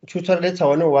to tutor letter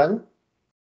 101,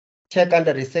 check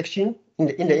under the section in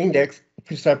the index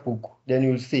please write book, then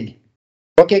you'll see.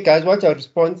 Okay, guys, what's your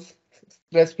response?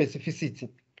 Stress specificity.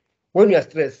 When you are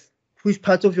stressed, which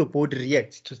part of your body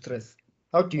reacts to stress?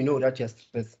 How do you know that you're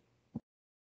stressed?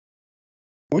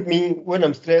 With me, when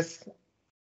I'm stressed,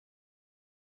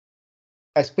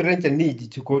 I experience a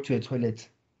need to go to a toilet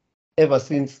ever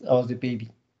since I was a baby.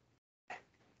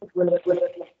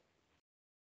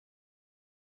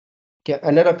 Okay,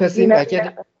 another person, I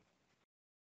get.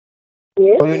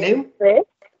 Yes. Your name? Yes.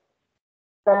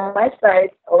 From my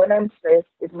side, when I'm stressed,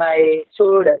 it's my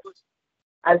shoulders.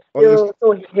 I Or you, feel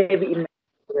so heavy in my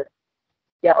shoulders.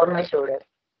 Yeah, on my shoulders.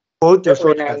 both your That's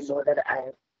when I shoulders. know that I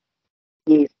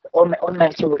yes on my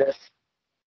shoulders.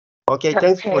 Okay, Some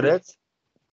thanks for pain. that.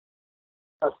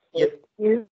 Okay.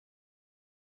 Ye-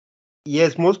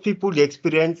 Yes, most people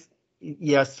experience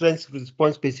strength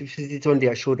response specificity on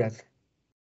their shoulders.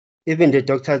 Even the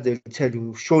doctors, they tell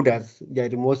you shoulders, they are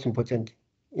the most important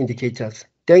indicators.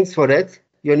 Thanks for that.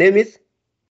 Your name is?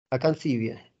 I can't see you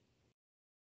here.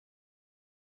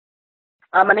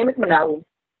 My name is Manabu.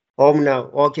 Now.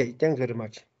 Okay, thanks very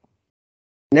much.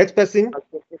 Next person,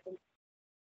 Okay.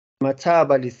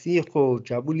 Mataba Lisiko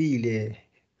Jabulile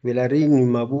Velarini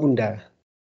Mabunda.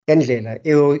 Angela,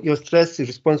 your stress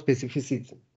response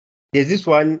specificity. There's this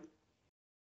one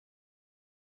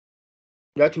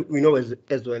that we know as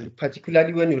well,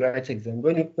 particularly when you write exam.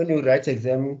 When you write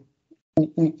exam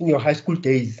in your high school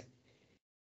days,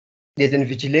 there's an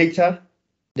invigilator,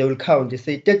 they will count, they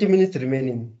say 30 minutes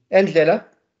remaining. Angela,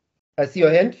 I see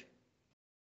your hand.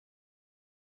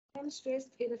 I'm stressed,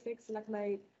 it affects like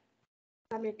my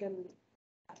stomach and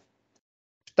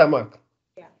Stomach.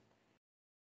 yeah.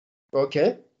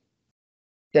 Okay,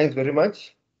 thanks very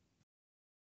much.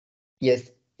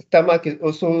 Yes, stomach is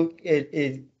also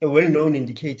a well-known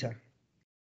indicator.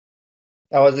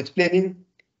 I was explaining,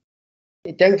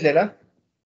 thanks Lela.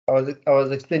 I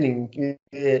was explaining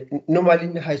normally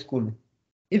in high school,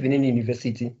 even in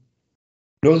university,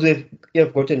 those who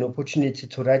have got an opportunity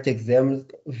to write exams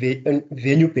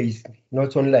venue-based,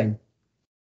 not online.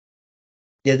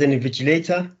 There's an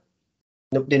invigilator.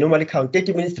 They normally count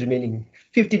 30 minutes remaining,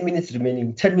 15 minutes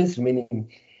remaining, 10 minutes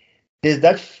remaining. There's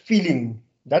that feeling,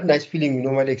 that nice feeling you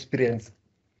normally experience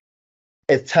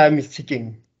as time is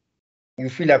ticking. You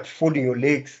feel like folding your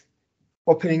legs,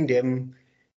 opening them.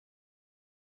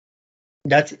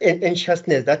 That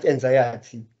anxiousness, that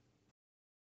anxiety.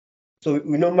 So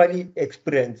we normally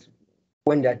experience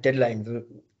when there are deadlines,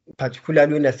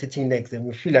 particularly when they're sitting next to them,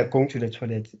 we feel like going to the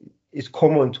toilet. It's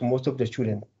common to most of the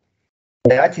students.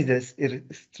 That is a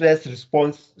stress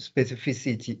response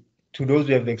specificity to those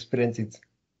who have experienced it.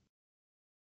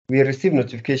 We receive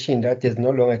notification that there's no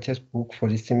longer a textbook for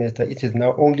this semester. It is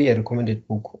now only a recommended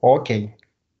book. Okay.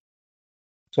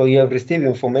 So you have received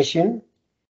information.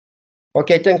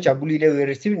 Okay, thanks, Chabulile. We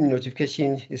received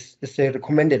notification. It's a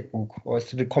recommended book or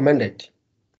it's recommended,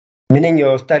 meaning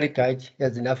your study guide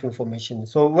has enough information.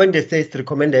 So when they say it's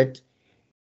recommended,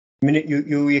 meaning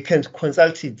you can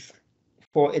consult it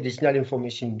for additional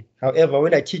information. However,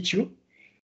 when I teach you,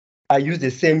 I use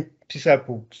the same piece of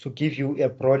book to give you a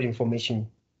broad information.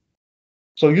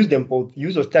 So use them both.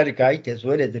 Use your study guide as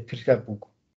well as the picture book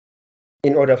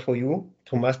in order for you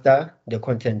to master the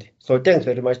content. So thanks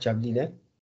very much, Chabline.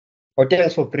 Or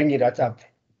thanks for bringing that up,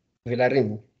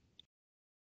 Vilarin.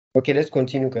 Okay, let's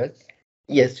continue, guys.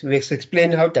 Yes, we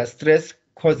explained how the stress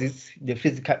causes the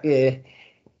physical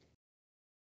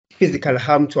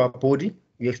harm to our body.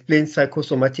 We explained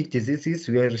psychosomatic diseases.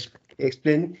 We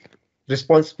explained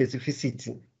response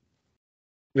specificity.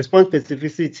 Response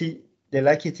specificity, they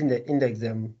like it in the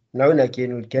exam. Now and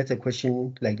again, we'll get a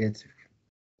question like that.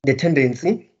 The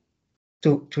tendency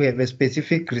to have a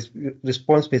specific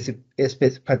response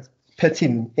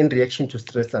pattern in reaction to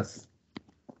stressors.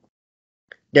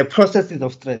 The processes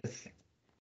of stress.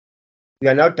 We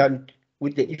are now done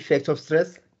with the effects of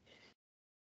stress.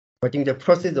 But in the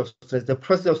process of stress,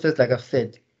 like I've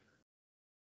said,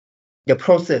 the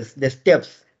process, the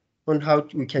steps on how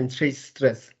we can trace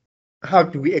stress. How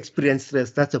do we experience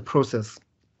stress? That's a process.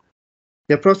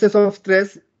 The process of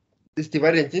stress is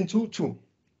divided into two.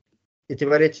 It's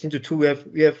divided into two.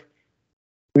 We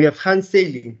have hand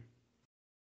sailing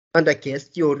under case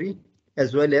theory,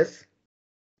 as well as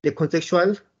the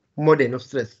contextual model of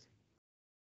stress.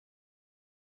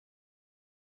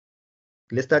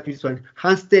 Let's start with this one.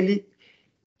 Hans Stanley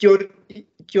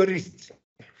theorist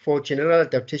for general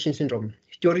adaptation syndrome.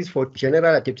 Theories for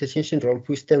general adaptation syndrome,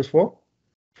 which stands for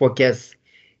GAS.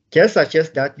 GAS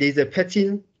suggests that there is a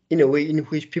pattern in a way in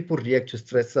which people react to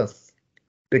stressors.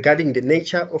 Regarding the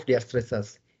nature of their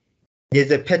stressors,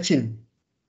 there's a pattern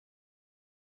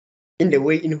in the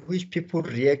way in which people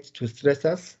react to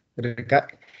stressors,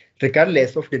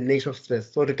 regardless of the nature of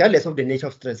stress. So regardless of the nature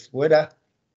of stress, whether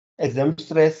exam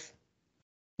stress,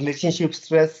 relationship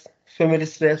stress, family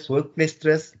stress, workplace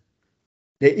stress,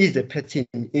 there is a pattern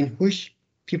in which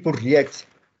people react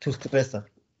to stressor.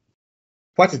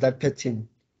 What is that pattern?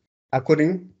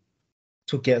 According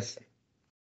to GAS.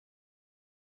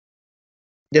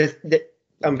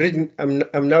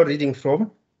 I'm now reading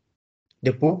from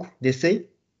the book. They say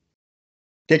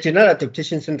the general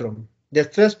adaptation syndrome The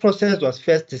stress process was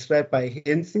first described by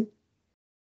Hensey,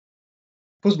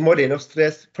 whose model of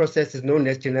stress process is known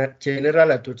as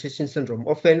general adaptation syndrome,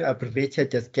 often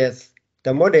abbreviated as GAS.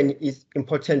 The model is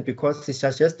important because it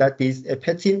suggests that there is a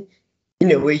pattern in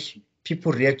the way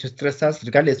people react to stressors,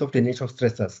 regardless of the nature of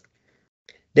stressors.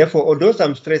 Therefore, although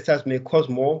some stressors may cause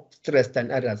more stress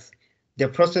than others, the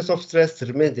process of stress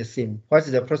remains the same. What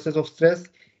is the process of stress?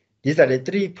 These are the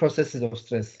three processes of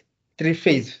stress,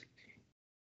 three-phase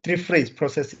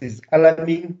processes: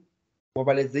 alarming,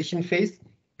 mobilization phase,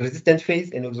 resistant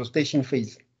phase, and exhaustion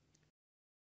phase.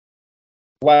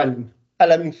 1.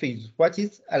 Alarming phase. What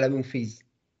is alarming phase?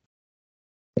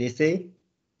 They say,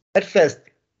 at first,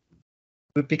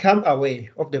 we become aware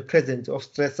of the presence of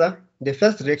stressor. The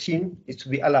first reaction is to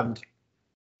be alarmed.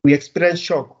 We experience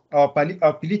shock. Our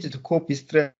ability to cope with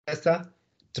stressor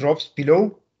drops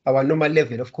below our normal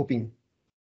level of coping.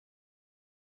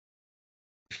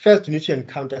 First, we need to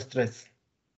encounter stress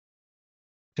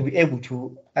to be able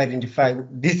to identify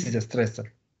this is a stressor.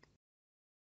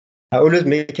 I always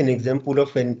make an example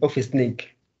of a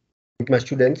snake with my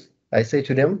students. I say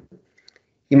to them,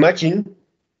 imagine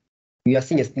you are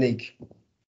seeing a snake.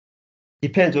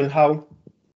 Depends on how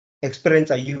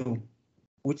experienced are you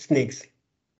with snakes.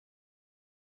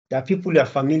 There are people who are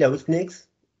familiar with snakes.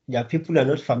 There are people who are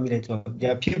not familiar at all.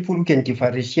 There are people who can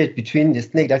differentiate between the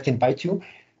snake that can bite you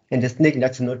and the snake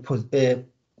that's not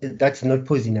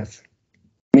poisonous.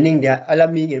 Meaning their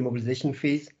alarming and mobilization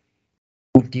phase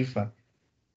will differ.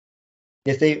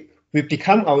 They say we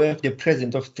become aware of the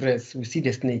presence of stress. We see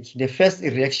the snake. The first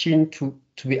reaction to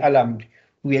be alarmed.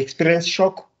 We experience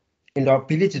shock, and our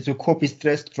ability to cope with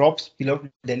stress drops below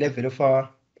the level of our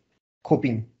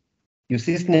coping. You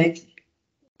see snakes,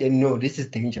 they know this is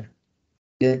danger.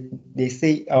 They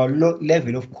say our low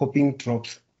level of coping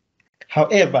drops.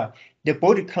 However, the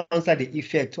body counters the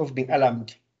effect of being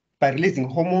alarmed by releasing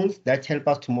hormones that help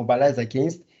us to mobilize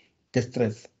against the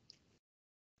stress.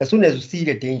 As soon as you see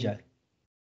the danger,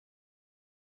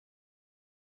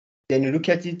 then you look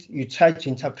at it, you try to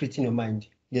interpret in your mind.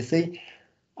 They say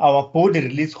our body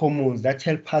releases hormones that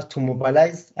help us to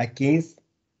mobilize against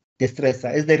the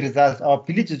stressor. As a result, our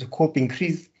ability to cope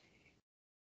increase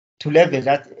to levels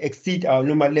that exceed our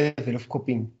normal level of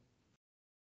coping.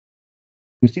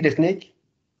 You see the snake,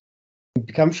 you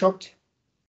become shocked.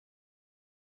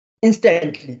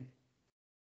 Instantly,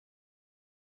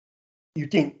 you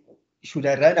think, should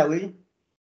I run away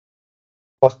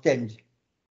or stand?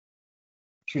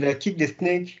 Should I kick the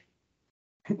snake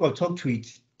or talk to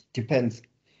it? Depends.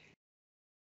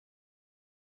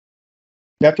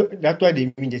 That's what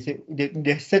they mean. They say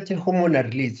the certain hormone are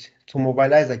released to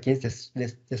mobilize against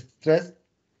the stress.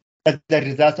 As a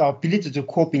result, our ability to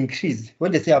cope increase.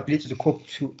 When they say our ability to cope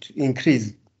to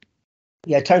increase,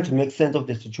 we are trying to make sense of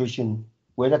the situation,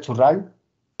 whether to run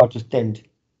or to stand.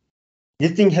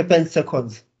 This thing happens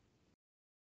seconds.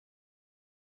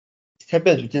 It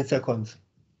happens within seconds.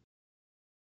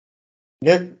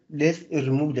 Let's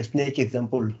remove the snake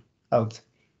example out.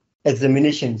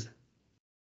 Examinations.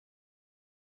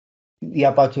 We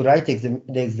are about to write the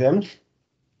exams.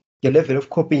 The level of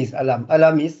coping is alarm.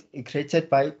 Alarm is created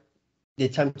by the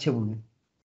timetable.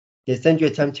 They send you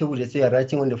a timetable, they say you're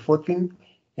writing on the 14th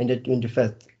and the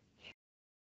 21st.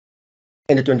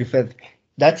 And the 21st.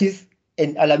 That is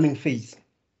an alarming phase.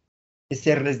 It's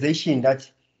a realization that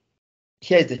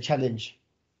here is the challenge.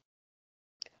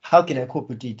 How can I cope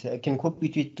with it? I can cope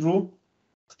with it through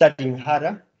studying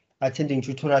harder, attending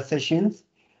tutorial sessions,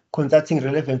 consulting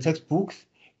relevant textbooks,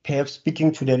 perhaps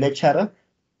speaking to the lecturer.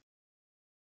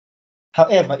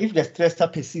 However, if the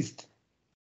stressor persists,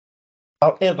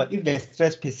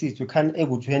 you can't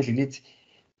able to handle it,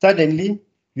 suddenly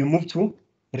you move to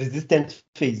resistant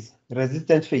phase.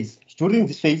 During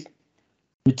this phase,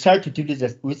 we try to deal with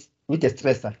the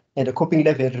stressor, and the coping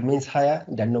level remains higher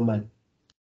than normal.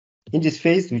 In this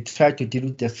phase, we try to deal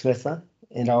with the stressor,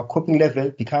 and our coping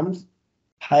level becomes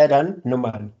higher than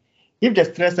normal. If the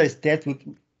stressor is dealt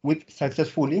with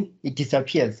successfully, it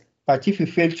disappears. But if we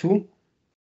fail to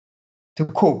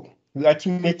cope, we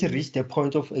ultimately reach the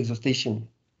point of exhaustion.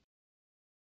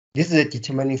 This is a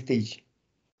determining stage,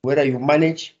 whether you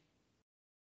manage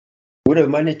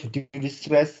to deal with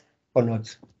stress or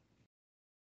not.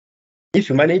 If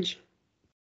you manage,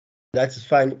 that's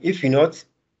fine. If you're not,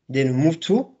 then move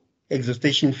to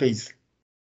exhaustion phase.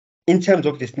 In terms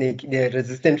of the snake, the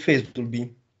resistant phase will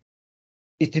be,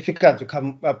 it's difficult to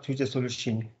come up with a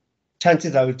solution.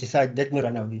 Chances I will decide, let me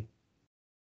run away.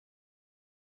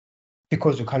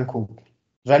 Because you can't cope.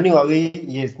 Running away,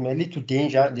 yes, may lead to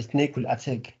danger, the snake will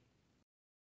attack.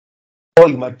 Or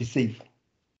you might be safe,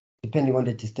 depending on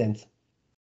the distance.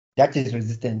 That is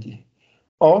resistant.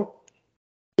 Or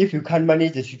if you can't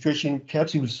manage the situation,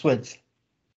 perhaps you will sweat.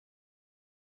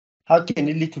 How can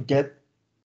it lead to death?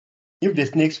 If the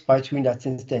snakes bite you in that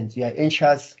instance, you are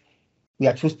anxious, you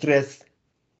are too stressed,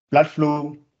 blood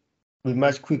flow will be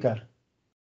much quicker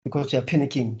because you are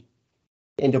panicking,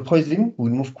 and the poison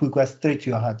will move quicker straight to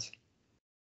your heart.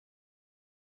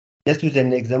 Let's use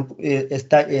an example,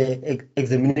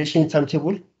 examination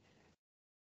timetable.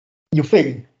 You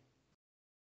fail.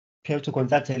 You have to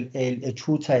consult a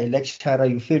tutor, a lecturer,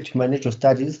 you fail to manage your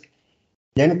studies.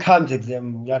 Then comes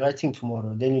exam, you are writing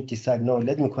tomorrow. Then you decide, no,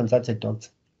 let me consult a doctor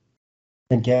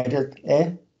and get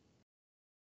a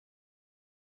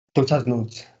doctor's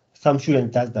note. Some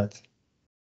student does that.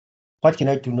 What can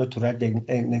I do not to write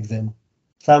an exam?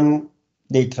 Some,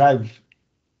 they drive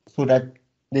so that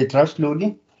they drive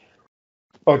slowly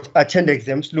or attend the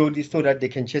exam slowly so that they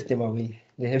can chase them away.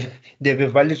 They have a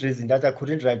valid reason that I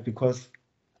couldn't write because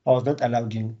I was not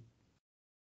allowed in.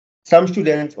 Some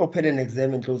students open an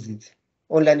exam and close it.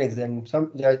 Online exam,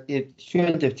 some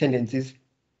students have tendencies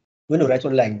when you write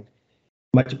online,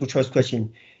 multiple choice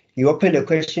question, you open the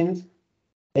questions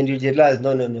and you realize,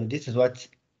 no, this is what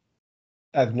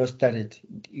I've not started.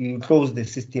 You close the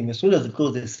system. As soon as you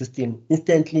close the system,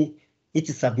 instantly it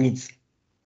submits.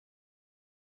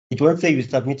 It won't say you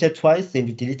submitted twice, then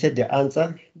you deleted the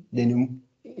answer, then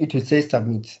it will say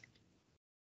submit.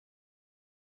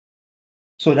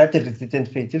 So that's the resistant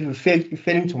phase. If you're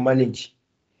failing to manage,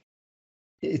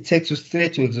 it takes you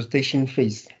straight to exhaustion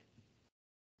phase,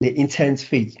 the intense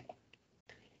phase.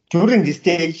 During this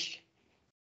stage,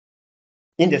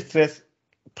 in the stress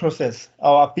process,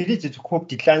 our ability to cope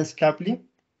declines sharply,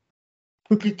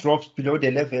 quickly drops below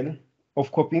the level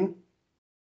of coping.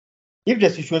 If the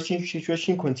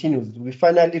situation continues, we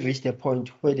finally reach the point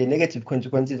where the negative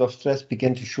consequences of stress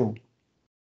begin to show.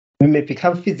 We may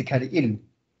become physically ill,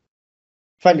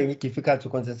 finding it difficult to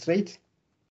concentrate,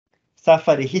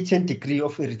 suffer a heightened degree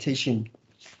of irritation,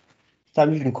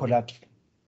 some even collapse.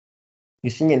 You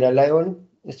sing in a lion,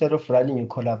 instead of running, you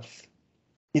collapse.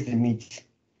 It's the meat.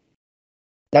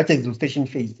 That's exhaustion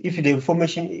phase. If the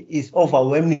information is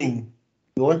overwhelming,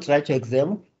 you won't write your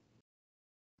exam,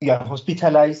 you are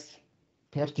hospitalized,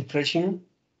 perhaps depression.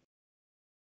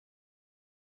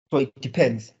 So it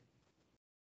depends.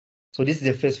 So this is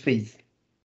the first phase.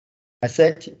 I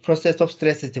said process of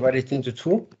stress is divided into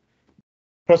two.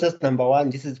 Process number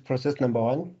one, this is process number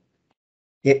one.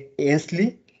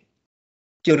 Ainsley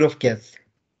theory of gas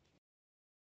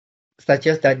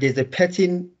suggests that there's a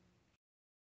pattern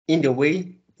in the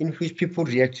way in which people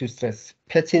react to stress.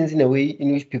 Patterns in the way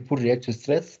in which people react to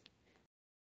stress,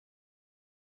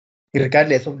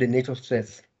 regardless of the nature of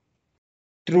stress.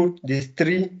 Through these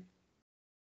three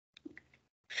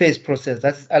phase process,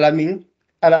 that's alarming.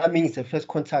 Alarming is the first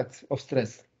contact of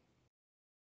stress,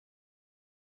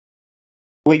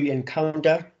 where you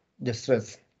encounter the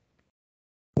stress,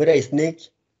 whether it's snake,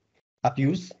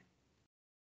 abuse,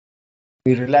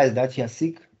 you realize that you are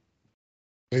sick,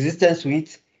 resistance to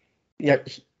it,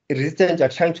 resistance, you are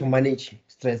trying to manage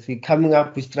stress, we're coming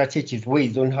up with strategies,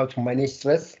 ways on how to manage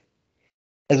stress.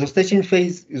 Exhaustion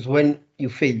phase is when you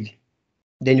fail,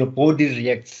 then your body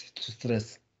reacts to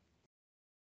stress,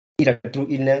 either through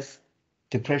illness,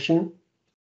 depression,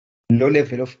 low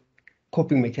level of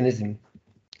coping mechanism.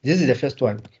 This is the first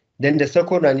one. Then the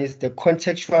second one is the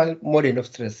contextual model of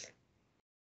stress.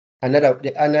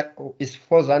 It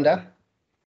falls under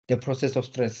the process of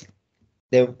stress,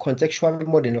 the contextual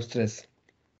model of stress.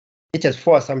 It has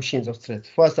four assumptions of stress,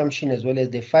 four assumptions as well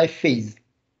as the five phases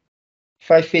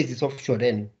of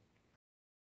Shoren.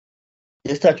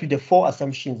 Let's start with the four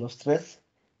assumptions of stress.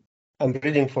 I'm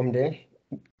reading from the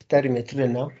study material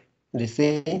now. They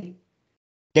say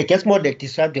the gas model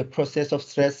describes the process of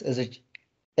stress as a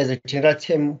general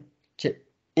term,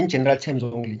 in general terms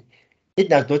only. It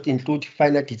does not include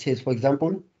finer details. For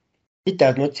example, it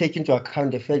does not take into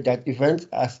account the fact that events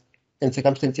and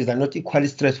circumstances are not equally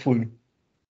stressful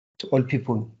to all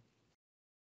people.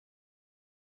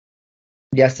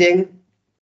 They are saying,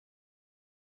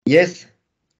 yes,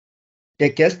 the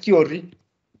gas theory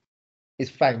is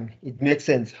fine, it makes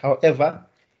sense. However,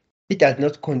 it does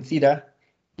not consider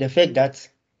the fact that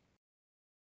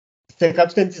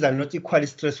circumstances are not equally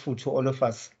stressful to all of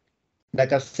us.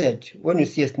 Like I've said, when you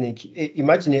see a snake,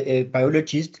 imagine a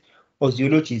biologist or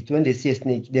zoologist, when they see a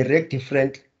snake, they react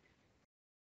different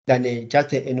than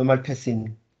just a normal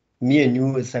person. Me and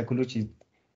you, a psychologist,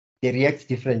 they react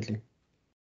differently.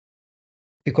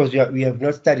 Because we have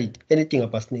not studied anything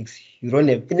about snakes. You don't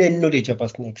have any knowledge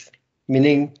about snakes.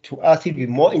 Meaning to us it will be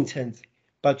more intense.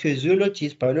 But to a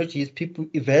zoologist, biologists, people,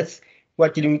 vets who are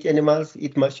dealing with animals,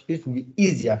 it will be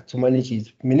easier to manage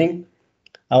it. Meaning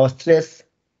our stress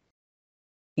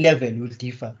level will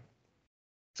differ.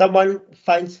 Someone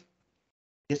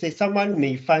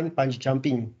may find bungee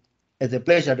jumping as a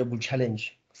pleasurable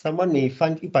challenge. Someone may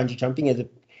find bungee jumping as a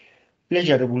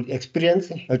pleasurable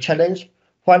experience or challenge,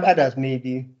 while others may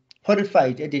be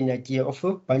horrified at the idea of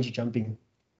bungee jumping.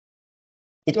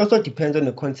 It also depends on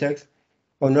the context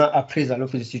or our appraisal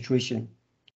of the situation.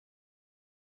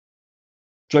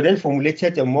 Jordan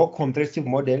formulated a more comprehensive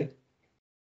model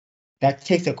that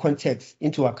takes the context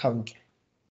into account.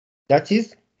 That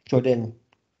is, Jordan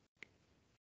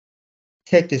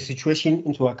take the situation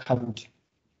into account.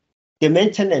 The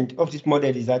main tenet of this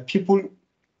model is that people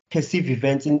perceive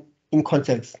events in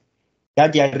context,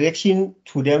 that their reaction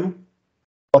to them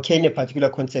occur in a particular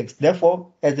context.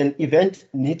 Therefore, as an event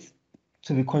needs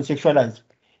to be contextualized,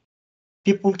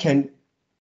 people can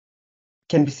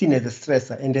be seen as a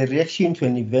stressor, and the reaction to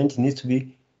an event needs to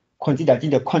be considered in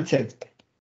the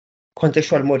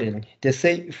contextual model. They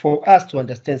say for us to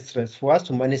understand stress, for us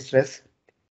to manage stress,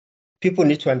 people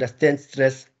need to understand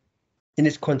stress in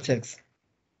its context.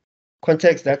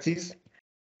 Context, that is,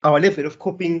 our level of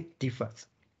coping differs.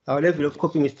 Our level of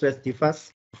coping with stress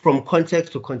differs from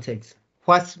context to context.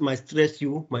 What might stress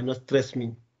you might not stress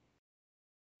me.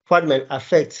 What might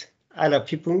affect other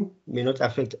people may not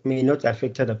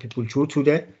affect other people due to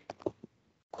the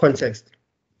context.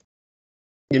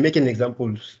 They make an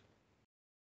example.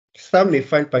 Some may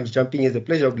find bungee jumping as a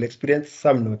pleasurable experience,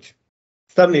 some not.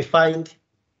 Some may find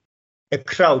a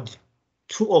crowd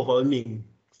too overwhelming.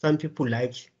 Some people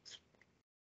like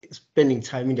spending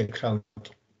time in the crowd.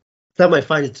 Some might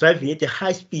find driving at a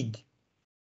high speed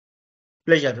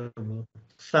pleasurable,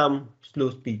 some slow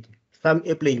speed, some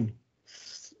airplane.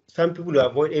 Some people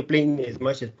avoid airplane as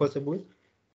much as possible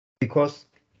because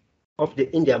of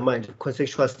in their mind,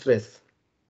 contextual stress.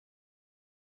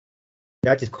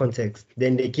 That is context.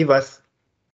 Then they give us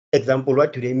example.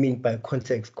 What do they mean by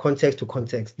context? Context to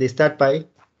context. They start by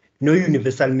no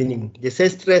universal meaning. They say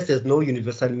stress has no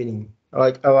universal meaning.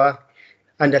 Our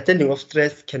understanding of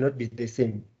stress cannot be the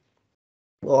same.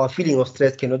 Or our feeling of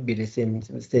stress cannot be the same.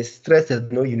 Stress has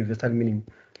no universal meaning.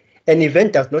 An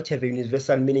event does not have a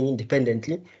universal meaning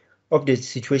independently of the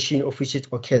situation of which it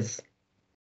occurs.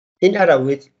 In other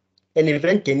words, an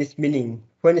event gains meaning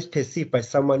when it's perceived by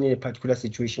someone in a particular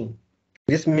situation.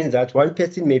 This means that one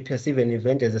person may perceive an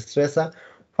event as a stressor,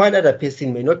 while another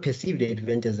person may not perceive the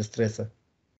event as a stressor.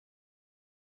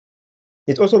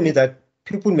 It also means that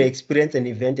people may experience an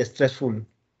event as stressful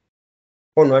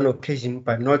on one occasion,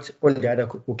 but not on the other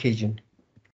occasion.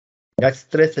 That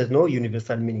stress has no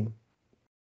universal meaning.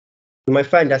 You might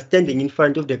find that standing in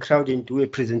front of the crowd and do a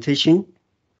presentation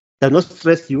does not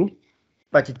stress you,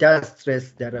 but it does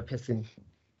stress the other person.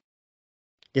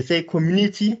 They say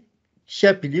community,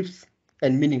 share beliefs,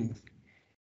 and meanings.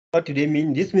 What do they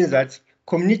mean? This means that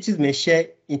communities may share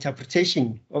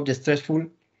interpretation of the stressfulness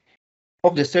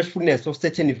of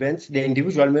certain events. The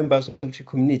individual members of the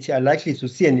community are likely to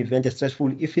see an event as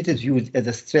stressful if it is viewed as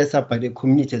a stressor by the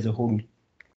community as a whole.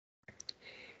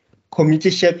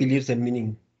 Community share beliefs and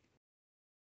meaning.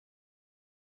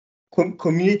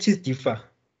 Communities differ.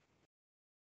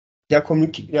 There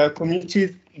are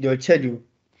communities, they'll tell you,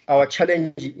 our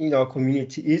challenge in our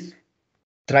community is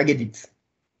drug addicts.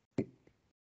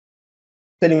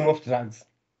 Selling of drugs.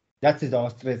 That is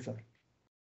our stressor.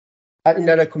 And in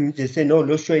other communities, say no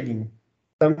load shedding.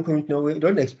 Some communities, no, we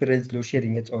don't experience load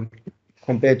shedding at all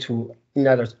compared to in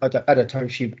other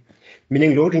township.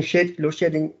 Meaning load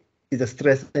shedding is a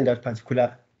stress in that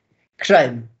particular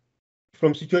crime.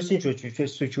 From situation to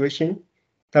situation,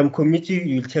 some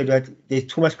community will tell you that there's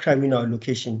too much crime in our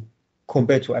location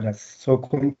compared to others. So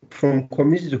from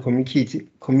community to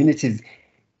communities,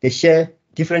 they share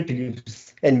different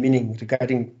beliefs and meaning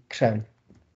regarding crime.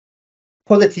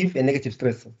 Positive and negative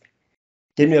stressors.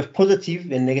 Then we have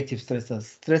positive and negative stressors.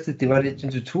 Stress is divided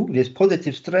into two. There's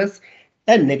positive stress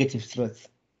and negative stress.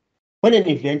 When an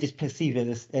event is perceived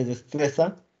as a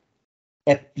stressor,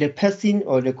 the person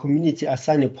or the community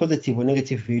assign a positive or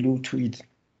negative value to it,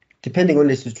 depending on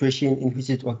the situation in which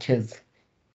it occurs.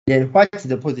 Then what is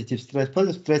the positive stress?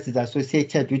 Positive stress is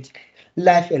associated with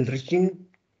life-enriching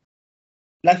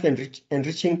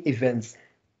events.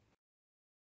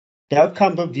 The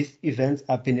outcomes of these events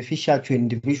are beneficial to an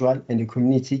individual and the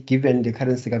community given the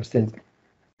current circumstance.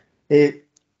 They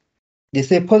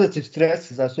say positive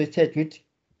stress is associated with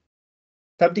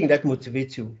something that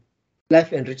motivates you.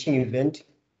 Life-enriching event.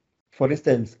 For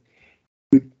instance,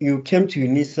 you came to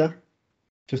UNISA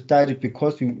to study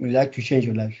because you like to change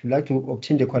your life. You like to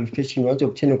obtain the qualification. You want to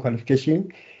obtain a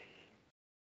qualification.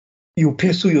 You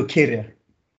pursue your career.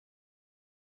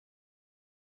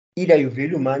 Either you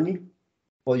value money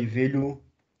or you value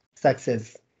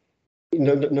success.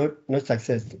 No, not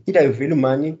success. Either you value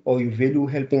money or you value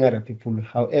helping other people.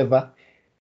 However,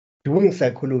 doing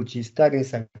psychology, studying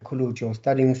psychology or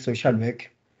studying social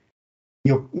work,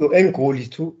 your end goal is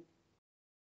to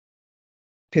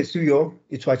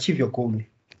to achieve your goal.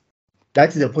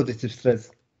 That is a positive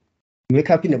stress. You wake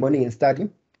up in the morning and study.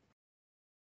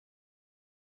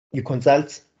 You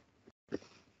consult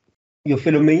your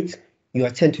fellow mates. You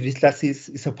attend to these classes.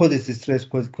 It's a positive stress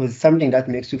because it's something that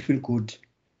makes you feel good.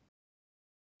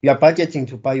 You are budgeting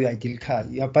to buy your ideal car.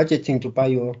 You are budgeting to buy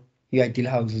your ideal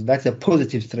house. That's a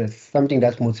positive stress, something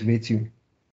that motivates you.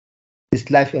 It's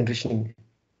life enriching.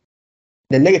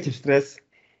 The negative stress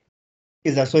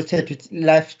is associated with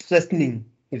life-threatening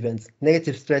events.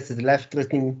 Negative stress is a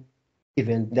life-threatening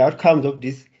event. The outcomes of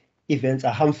these events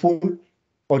are harmful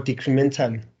or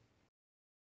detrimental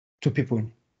to people.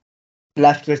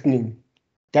 Life-threatening.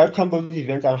 The outcome of the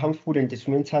events are harmful and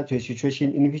detrimental to a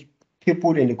situation in which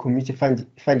people in the community find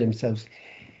themselves.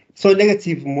 So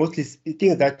negative mostly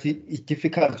things that is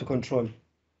difficult to control,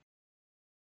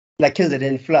 like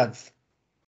KZN floods,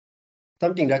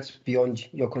 something that's beyond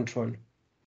your control.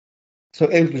 So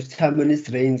every time when it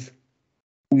rains,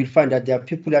 we'll find that there are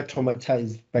people that are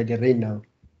traumatized by the rain now.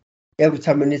 Every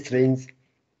time when it rains,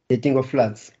 they think of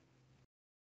floods.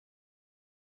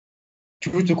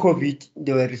 Due to COVID,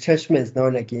 there were retrenchments now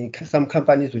and again. Some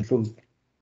companies were closed.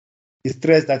 The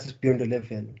stress that is beyond the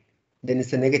level, then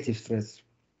it's a negative stress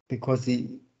because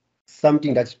it's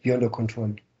something that's beyond your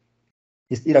control.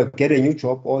 It's either get a new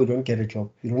job or you don't get a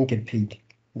job. You don't get paid.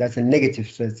 That's a negative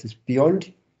stress. It's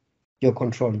beyond your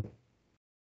control.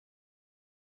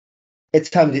 At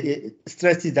times, the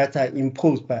stresses that are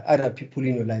imposed by other people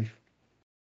in your life,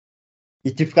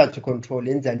 it's difficult to control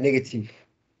and they're negative.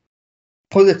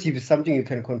 Positive is something you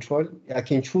can control. I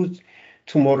can choose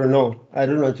tomorrow, no, I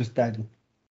don't want to study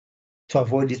to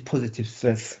avoid this positive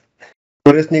stress.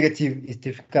 Whereas negative is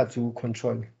difficult to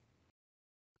control.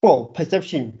 4,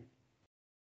 perception.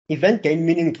 Events gain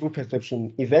meaning through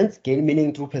perception. Events gain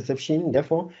meaning through perception.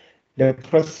 Therefore, the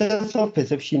process of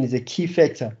perception is a key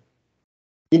factor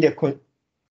in the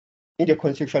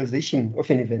conceptualization of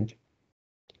an event.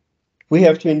 We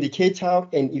have to indicate how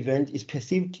an event is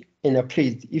perceived and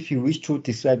appraised if you wish to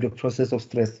describe the process of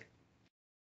stress.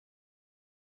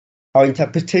 Our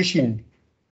interpretation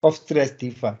of stress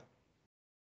differ.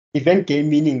 Event gain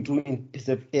meaning through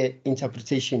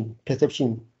interpretation,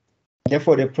 perception.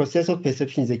 Therefore, the process of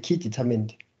perception is a key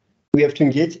determinant. We have to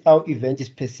engage how event is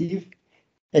perceived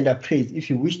and appraised if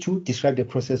you wish to describe the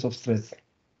process of stress.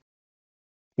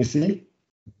 You see?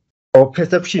 Our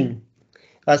perception.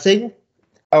 I say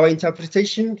our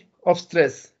interpretation of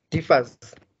stress differs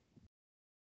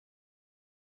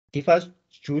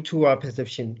due to our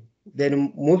perception.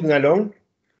 Then moving along,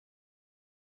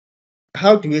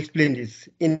 how do we explain this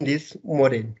in this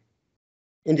model?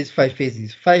 In these 5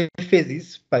 phases. 5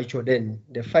 phases by Jordan.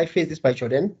 The 5 phases by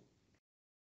Jordan.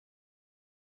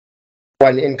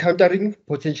 1, encountering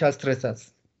potential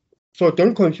stressors. So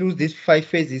don't confuse these 5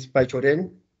 phases by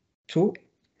Jordan to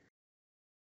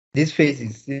these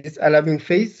phases. This alarming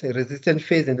phase, resistant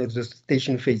phase, and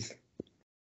exhaustion phase.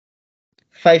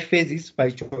 5 phases by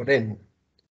Jordan.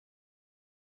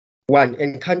 1,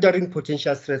 encountering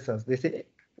potential stressors. They say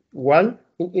 1,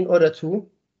 in order to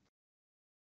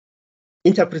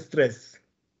interpret stress,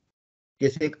 they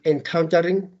say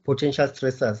encountering potential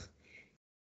stressors.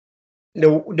 The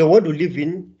world we live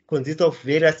in consists of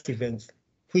various events,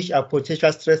 which are potential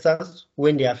stressors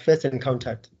when they are first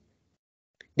encountered.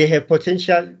 They have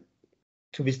potential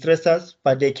to be stressors,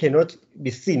 but they cannot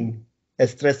be seen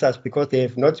as stressors because they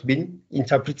have not been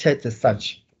interpreted as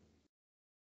such.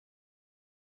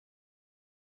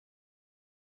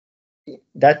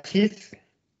 That is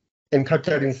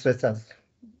encountering stressors.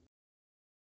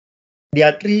 There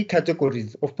are 3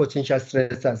 categories of potential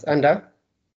stressors under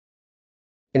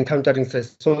encountering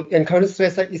stress. So encountering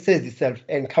stressor, it says itself,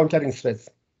 encountering stress.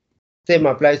 Same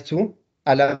applies to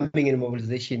alarming and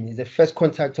mobilization, is the first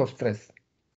contact of stress.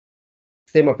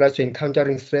 Same applies to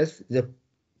encountering stress,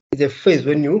 is a phase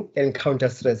when you encounter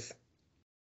stress.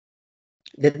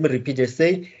 Let me repeat it.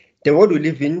 Say the world we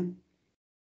live in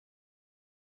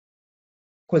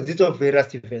consists of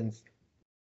various events,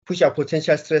 which are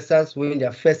potential stressors when they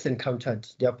are first encountered.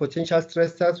 They are potential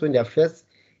stressors when they are first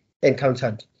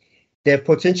encountered. They have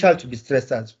potential to be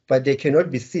stressors, but they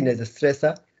cannot be seen as a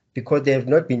stressor because they have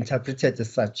not been interpreted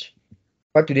as such.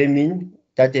 What do they mean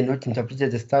that they're not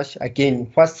interpreted as such? Again,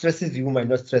 what stresses you might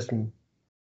not stress me.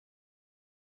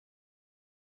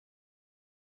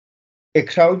 A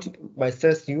crowd might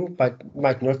stress you, but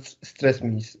might not stress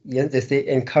me. Yes, they say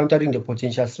encountering the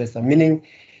potential stressor, meaning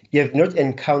you have not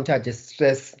encountered the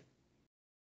stress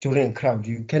during a crowd.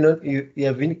 You cannot, you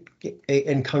haven't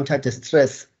encountered the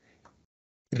stress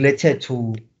related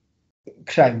to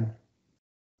crime.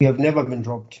 You have never been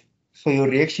robbed. So your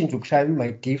reaction to crime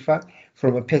might differ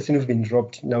from a person who's been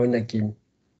robbed now and again.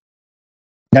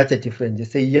 That's a difference. They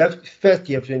say you have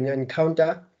to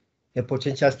encounter a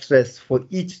potential stress for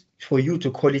you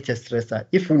to call it a stressor.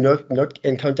 If you not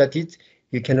encountered it,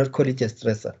 you cannot call it a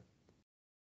stressor.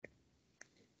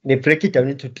 They break it down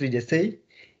into three. They say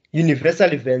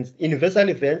universal events. Universal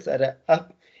events are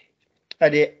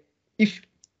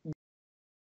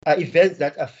events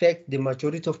that affect the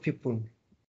majority of people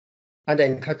and are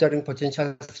encountering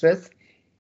potential stress.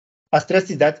 A stress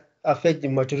that affect the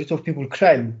majority of people.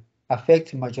 Crime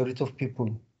affects majority of people.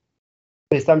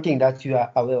 So it's something that you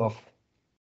are aware of.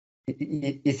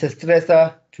 It's a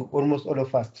stressor to almost all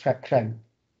of us. Crime.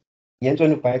 When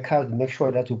you buy cars, make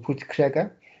sure that we put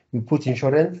cracker, we put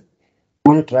insurance.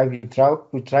 When you drive,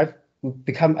 we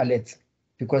become alert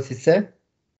because it's a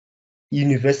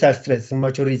universal stress.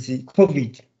 Majority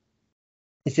COVID.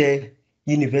 It's a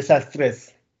universal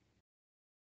stress.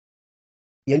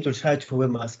 You have to try to wear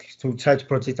masks to try to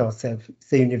protect ourselves.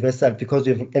 It's a universal because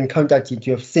we've encountered it,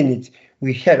 you have seen it,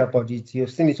 we heard about it, you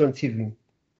have seen it on TV.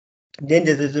 Then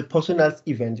there's a personal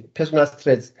event, personal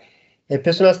stress. A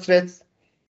personal stress,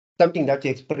 something that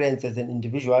you experience as an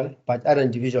individual, but other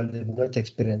individuals have not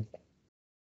experienced.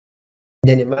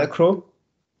 Then a micro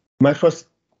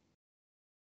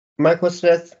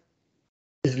stress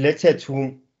is related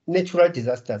to natural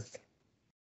disasters.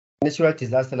 Natural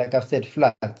disaster, like I've said,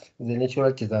 flood is a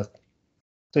natural disaster.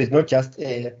 So it's not just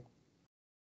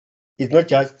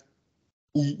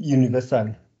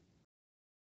universal,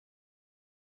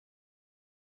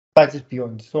 but it's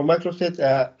beyond. So micro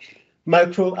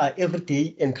are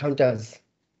everyday encounters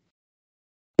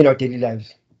in our daily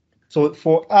lives. So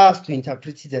for us to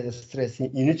interpret it as a stress,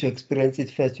 you need to experience it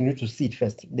first, you need to see it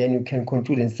first. Then you can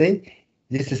conclude and say,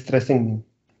 this is stressing me.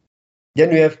 Then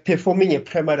we have performing a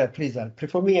primary appraisal.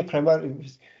 Performing a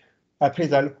primary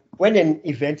appraisal, when an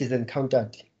event is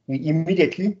encountered, we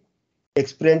immediately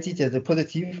experience it as a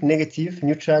positive, negative,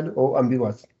 neutral, or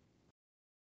ambiguous.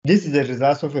 This is the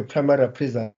result of a primary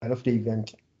appraisal of the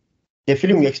event. The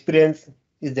feeling we experience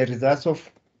is the result of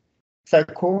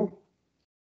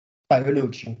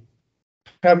psychobiology.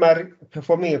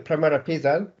 Performing a primary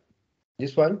appraisal,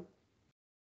 this one,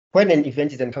 when an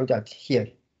event is encountered here,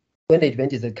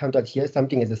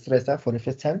 something is a stressor for the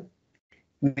first time,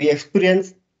 we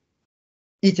experience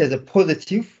it as a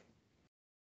positive,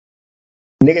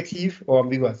 negative, or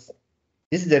ambiguous.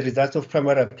 This is the result of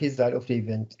primary appraisal of the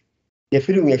event. The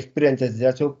feeling we experience is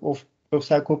the result of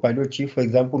psychobiology, for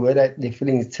example, whether the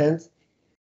feeling is tense,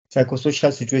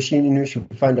 psychosocial situation in which we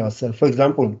find ourselves. For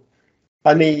example,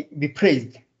 I may be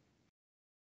praised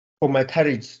for my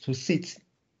courage to sit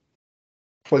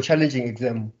for a challenging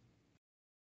exam.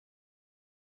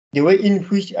 The way in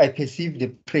which I perceive the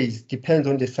praise depends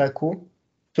on the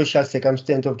psychosocial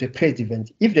circumstance of the praise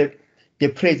event. If the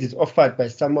praise is offered by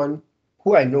someone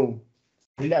who I know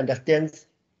really understands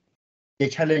the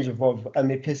challenge involved, I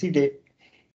may perceive the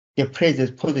praise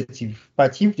as positive.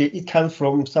 But if it comes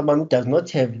from someone who does not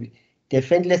have the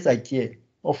faintest idea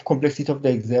of complexity of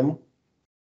the exam,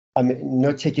 I may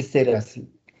not take it seriously.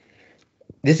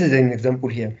 This is an example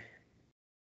here.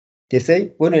 They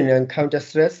say when you encounter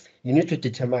stress, you need to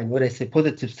determine whether it's a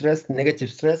positive stress,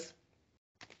 negative stress,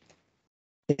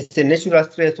 it's a natural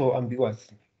stress or ambiguous.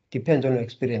 Depends on your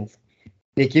experience.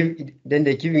 They give you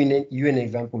an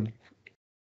example.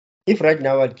 If right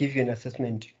now I'll give you an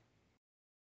assessment,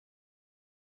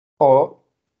 or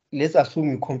let's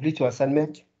assume you complete your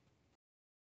assignment,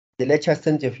 the lecturer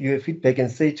sends you a feedback and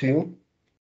say to you,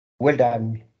 well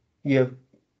done, you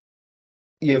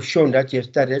have shown that you have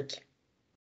studied,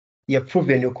 you have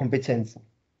proven your competence.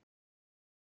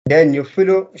 Then your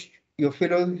fellow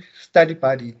study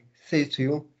buddy says to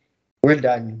you, well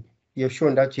done, you have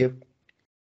shown that you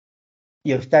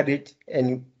have studied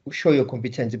and show your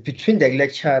competence. Between the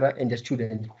lecturer and the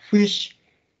student, which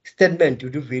statement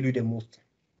would you value the most?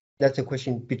 That's a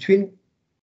question. Between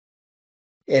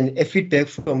a feedback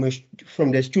from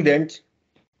the student,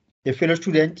 the fellow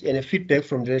student, and a feedback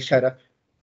from the lecturer,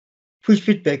 which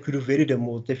feedback would you value the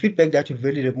most? The feedback that you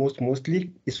value the most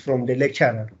mostly is from the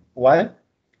lecturer. Why?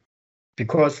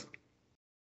 Because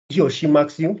he or she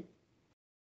marks you.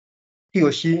 He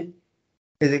or she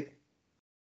has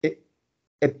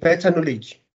a better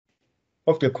knowledge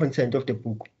of the content of the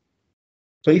book.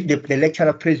 So if the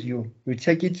lecturer praise you, you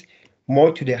take it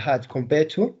more to the heart compared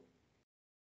to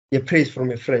a praise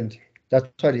from a friend. That's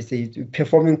what they say.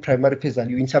 Performing primary appraisal,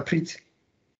 you interpret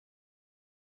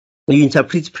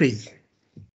praise.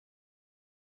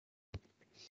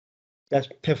 That's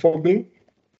performing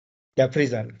the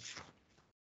appraisal.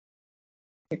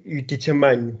 You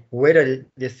determine whether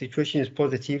the situation is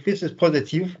positive. If it's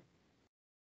positive,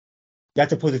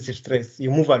 that's a positive stress.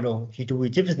 You move along, you do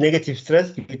it. If it's negative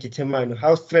stress, you determine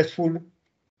how stressful,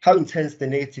 how intense the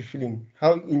negative feeling,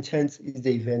 how intense is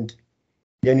the event.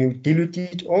 Then you dilute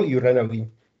it or you run away.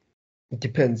 It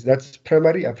depends. That's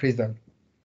primary appraisal.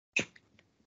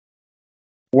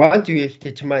 Once you have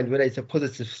determined whether it's a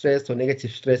positive stress or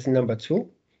negative stress in number 2,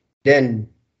 then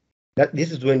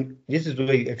this is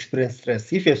where you experience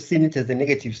stress. If you have seen it as a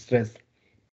negative stress,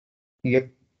 you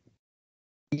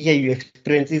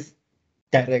experience it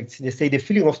direct. They say the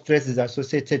feeling of stress is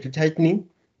associated with tightening,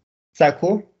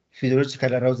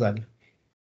 psychophysiological arousal.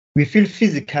 We feel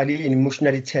physically and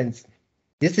emotionally tense.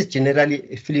 This is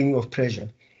generally a feeling of pressure.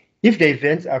 If the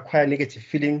events acquire negative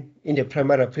feeling in the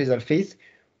primary appraisal phase,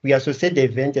 we associate the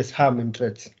event as harm and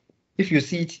threat. If you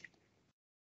see it,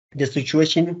 the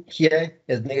situation here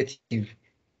as negative,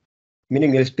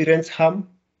 meaning you experience harm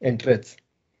and threats.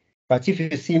 But if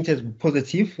you see it as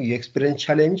positive, you experience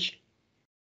challenge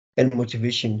and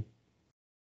motivation.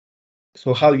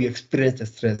 So how you experience the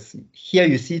stress. Here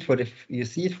you see it for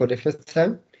the first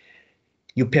time.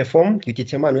 You perform, you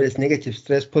determine whether it's negative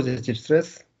stress, positive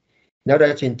stress. Now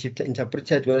that you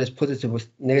interpreted whether it's positive or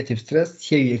negative stress,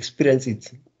 here you experience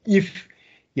it. If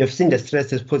you have seen the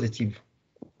stress as positive,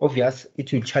 obvious,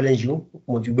 it will challenge you,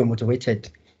 you'll be motivated.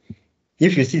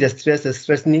 If you see the stress as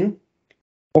threatening,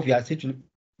 obvious,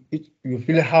 you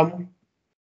feel harm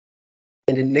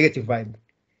and a negative vibe.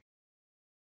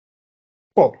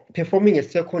 4, performing a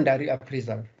secondary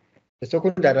appraisal. The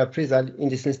secondary appraisal in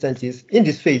this instance is, in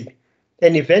this phase,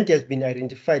 an event has been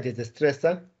identified as a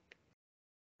stressor,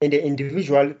 and the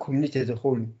individual community as a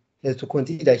whole has to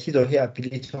consider his or her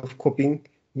ability of coping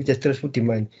with a stressful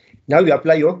demand. Now you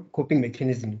apply your coping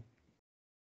mechanism.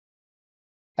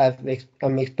 I'm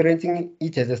experiencing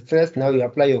it as a stress. Now you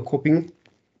apply your coping.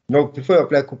 No, before you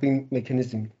apply coping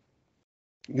mechanism,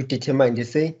 you determine, they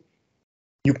say,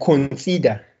 you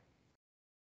consider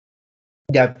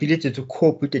the ability to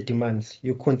cope with the demands.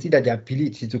 You consider the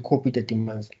ability to cope with the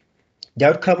demands. The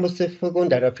outcome of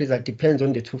secondary appraisal depends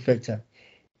on the 2 factors,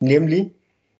 namely,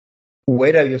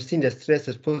 whether you've seen the stress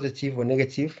as positive or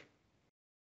negative,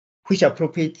 which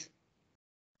appropriate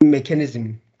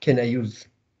mechanism can I use?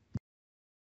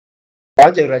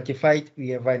 Once we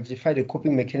have identified the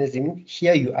coping mechanism,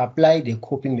 here you apply the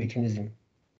coping mechanism.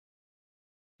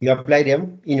 You apply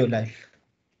them in your life.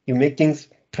 You make things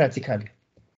practical.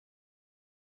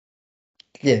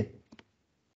 Clear.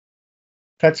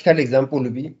 Practical example will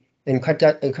be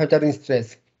encountering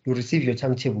stress. You receive your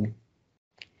timetable.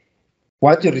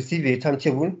 Once you receive your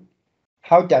timetable,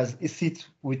 how does it sit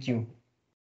with you?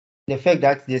 The fact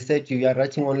that they said you are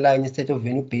writing online instead of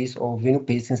venue-based or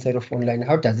venue-based instead of online,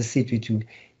 how does it sit with you?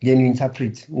 Then you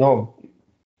interpret. No,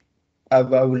 I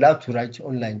would love to write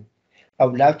online. I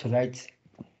would love to write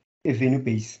a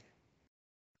venue-based.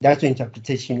 That's your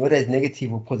interpretation, whether it's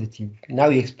negative or positive. Now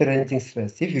you're experiencing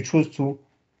stress. If you choose to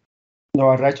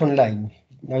write online,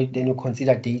 now then you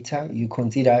consider data. You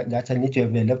consider that I need to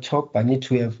have a laptop. I need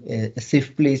to have a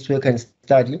safe place where I can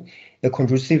study, a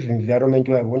conducive environment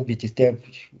where I won't be disturbed.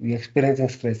 We're experiencing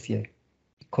stress here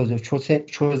because you've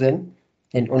chosen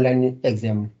an online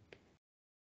exam.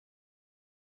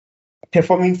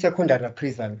 Performing secondary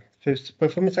appraisal.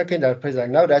 Performing secondary appraisal,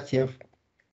 now that you have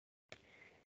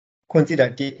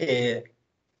considered the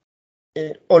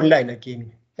online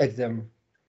again exam,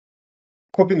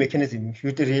 coping mechanism,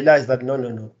 you realize that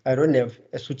no, I don't have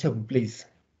a suitable place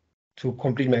to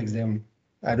complete my exam.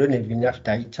 I don't have enough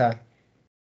data.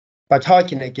 But how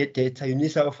can I get data?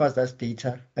 UNISA offers us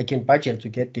data. I can budget to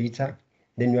get data.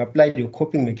 Then you apply your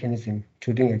coping mechanism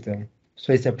to doing exam.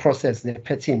 So it's a process, the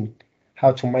pattern,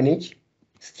 how to manage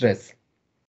stress.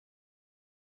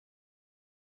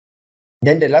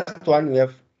 Then the last one, we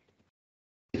have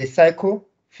the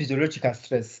psychophysiological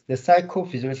stress. The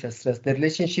psychophysiological stress, the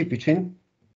relationship between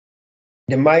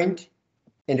the mind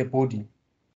and the body.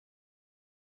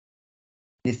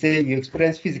 They say you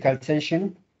experience physical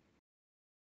tension,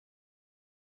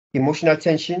 emotional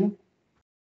tension,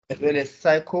 as well as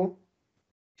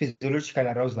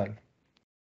psychophysiological arousal.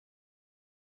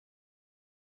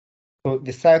 So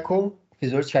the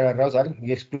psychophysiological arousal,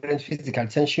 you experience physical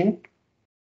tension,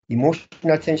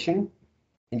 emotional tension,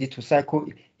 and to psycho,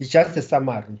 it's just a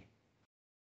summary.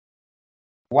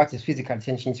 What is physical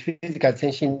tension? Physical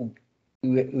tension,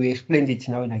 we explained it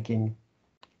now and again.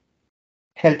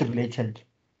 Health related.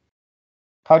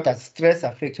 How does stress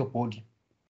affect your body?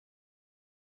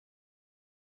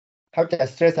 How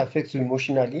does stress affect you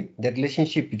emotionally? The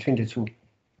relationship between the two,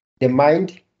 the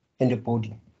mind and the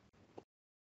body.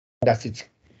 That's it.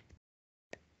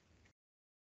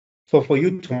 So for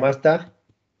you to master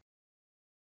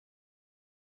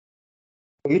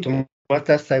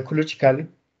psychological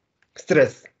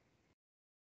stress,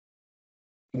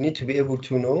 you need to be able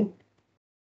to know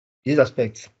these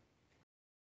aspects.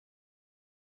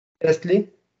 Firstly,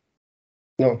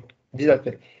 these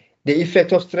aspects. The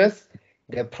effect of stress,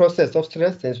 the process of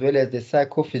stress, as well as the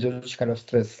psychophysiological of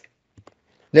stress.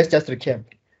 Let's just recap.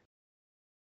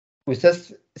 We said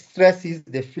stress is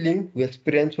the feeling we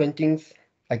experience when things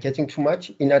are getting too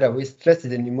much. In other words, stress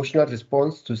is an emotional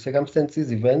response to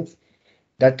circumstances, events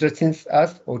that threatens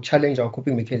us or challenge our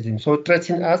coping mechanism. So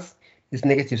threatening us is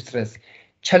negative stress.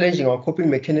 Challenging our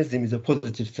coping mechanism is a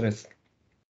positive stress.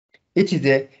 It is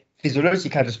a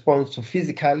physiological response to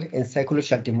physical and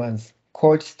psychological demands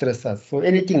called stressors. So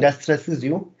anything that stresses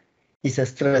you is a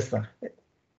stressor.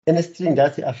 Anything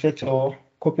that affects your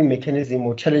coping mechanism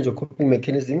or challenge your coping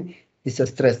mechanism is a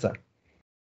stressor.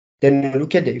 Then we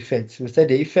look at the effects. We said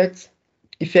the effects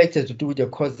has to do with the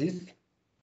causes,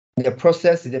 the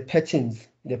process, the patterns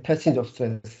of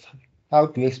stress. How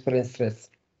do you experience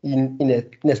stress in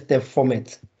a step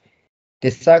format? The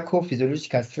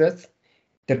psychophysiological stress,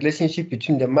 the relationship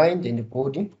between the mind and the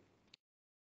body,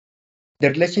 the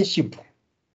relationship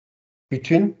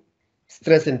between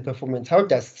stress and performance. How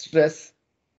does stress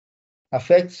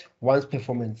affect one's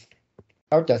performance?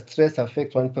 How does stress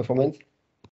affect one's performance?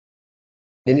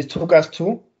 Then it took us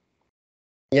to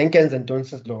Jenkins and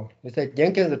Johnson's law. We said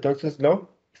Jenkins and Johnson's law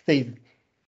says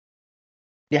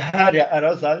the higher the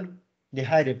arousal, the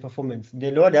higher the performance.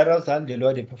 The lower the arousal, the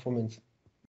lower the performance.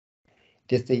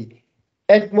 They say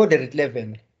at moderate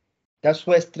level, that's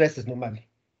where stress is normal.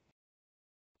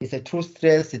 It's a true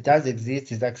stress, it does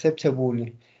exist, it's acceptable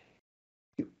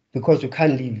because you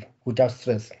can't live without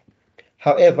stress.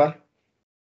 However,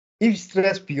 if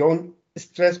stress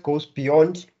goes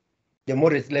beyond the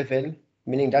moderate level,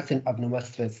 meaning that's an abnormal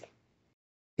stress,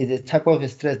 it's a type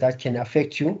of stress that can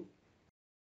affect you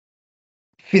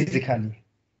physically.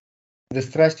 The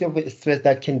stress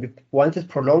that can be, once it's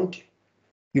prolonged,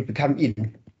 you become ill.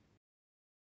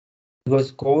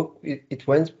 Because it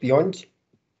went beyond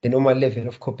the normal level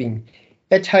of coping.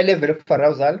 At high level of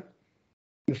arousal,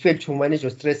 you fail to manage your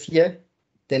stress here,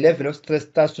 the level of stress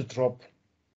starts to drop.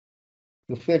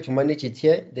 You fail to manage it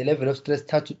here, the level of stress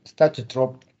starts to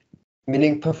drop,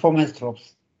 meaning performance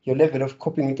drops. Your level of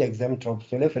coping with the exam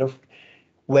drops, your level of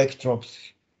work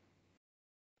drops.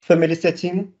 Family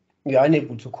setting, you are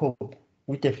unable to cope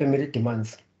with the family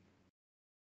demands.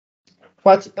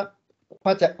 What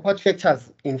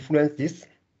factors influence these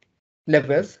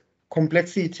levels?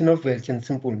 Complexity, novelty, and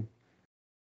simple.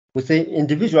 We say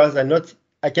individuals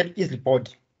get easily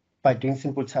bored by doing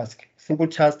simple tasks. Simple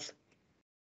tasks,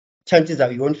 chances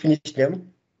are you won't finish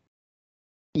them.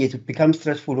 It becomes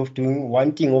stressful of doing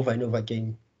one thing over and over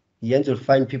again. You end to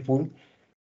find people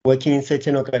working in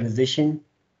certain organization,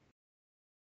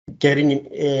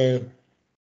 getting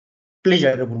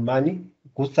pleasurable money,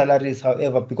 good salaries.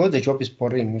 However, because the job is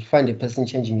boring, you find a person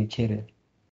changing a career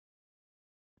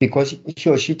because he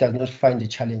or she does not find a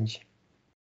challenge.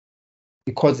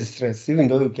 It causes stress. Even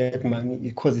though you get money,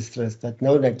 it causes stress that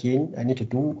now and again, I need to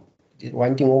do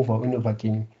one thing over and over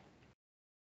again.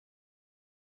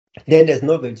 Then there's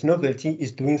novelty. Novelty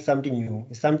is doing something new,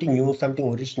 something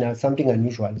original, something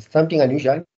unusual. Something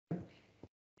unusual,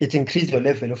 it increases your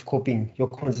level of coping, your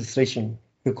concentration,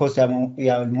 because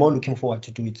you are more looking forward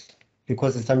to do it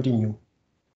because it's something new.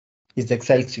 It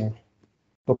excites you.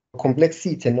 But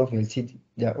complexity and novelty,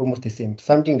 they are almost the same.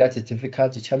 Something that is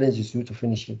difficult, it challenges you to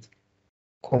finish it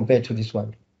compared to this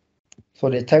one. So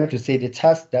the time to say the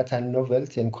tasks that are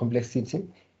novelty and complexity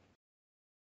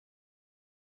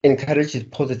encourages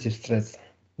positive stress,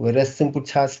 whereas simple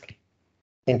task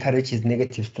encourages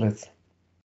negative stress.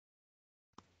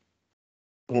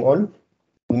 Moving on,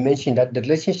 we mentioned that the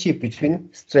relationship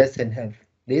between stress and health.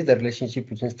 There is a relationship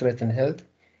between stress and health.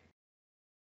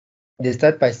 They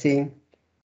start by saying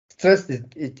stress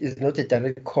is not a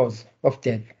direct cause of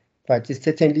death, but it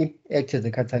certainly acts as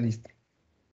a catalyst.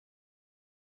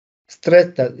 Stress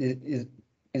is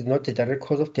not a direct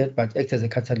cause of death, but acts as a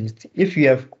catalyst. If you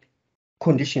have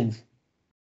conditions,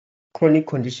 chronic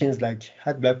conditions like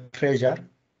high blood pressure,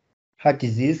 heart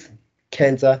disease,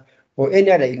 cancer, or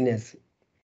any other illness,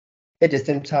 at the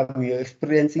same time you're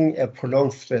experiencing a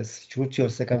prolonged stress due to your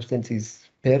circumstances.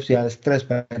 Perhaps you are stressed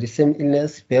by the same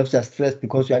illness, perhaps you are stressed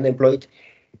because you're unemployed.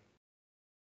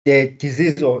 The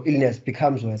disease or illness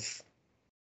becomes worse.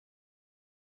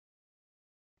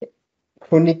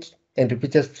 chronic and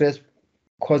repeated stress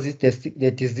causes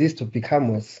the disease to become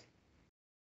worse.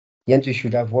 Hence, we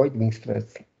should avoid being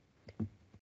stressed.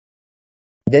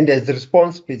 Then there's the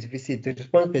response specificity. The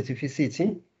response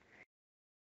specificity,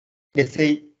 let's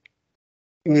say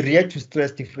we react to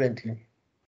stress differently.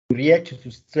 We react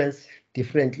to stress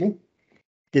differently.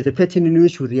 There's a pattern in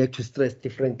which we react to stress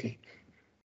differently.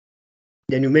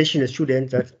 Then you mentioned a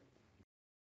student that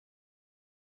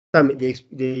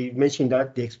they mentioned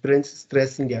that they experience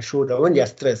stress in their shoulder. When they are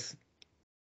stressed,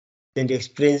 then they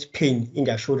experience pain in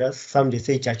their shoulders. Some they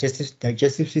say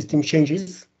digestive system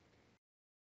changes.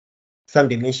 Some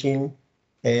they mention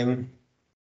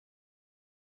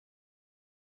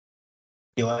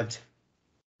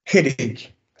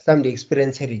headache. Some they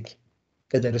experience headache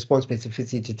as a response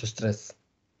specificity to stress.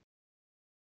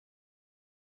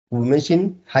 We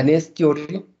mentioned Hannes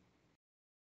theory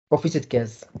of fidget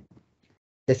gas.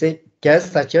 They say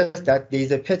gas suggests that there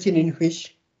is a pattern in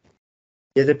which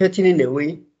there's a pattern in the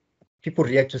way people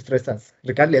react to stressors,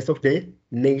 regardless of the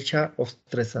nature of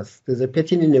stressors. There's a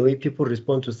pattern in the way people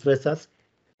respond to stressors,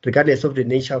 regardless of the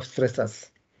nature of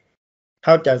stressors.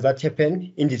 How does that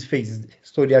happen in this phase?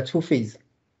 So there are two phases.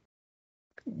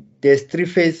 There's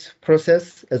three-phase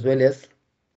process as well as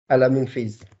alarming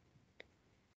phase.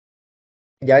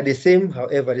 They are the same,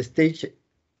 however, the stage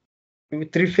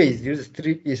three-phase uses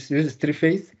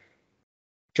three-phase.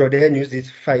 Jordan uses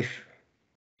five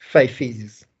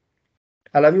phases.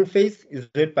 Alarming phase is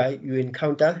whereby you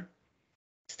encounter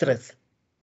stress.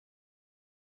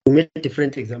 We made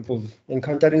different examples.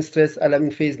 Encountering stress,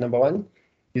 alarming phase number one,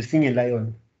 you're seeing a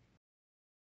lion.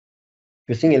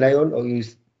 You're seeing a lion, or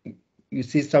you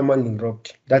see someone being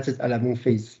robbed. That is alarming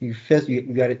phase. You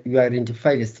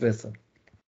identify the stressor.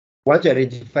 Once you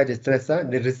identify the stressor,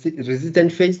 the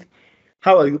resistant phase,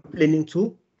 how are you planning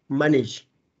to manage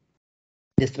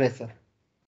the stressor?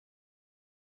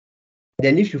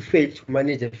 Then if you fail to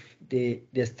manage the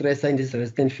stressor in this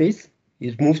resistant phase,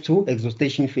 you move to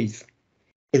exhaustion phase.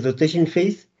 Exhaustion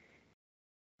phase,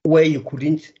 where you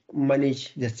couldn't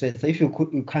manage the stressor. If you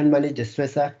can't manage the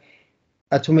stressor,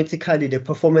 automatically the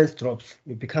performance drops.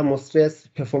 You become more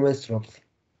stressed, performance drops.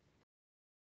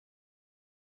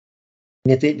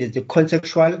 There's the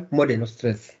contextual model of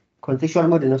stress. Contextual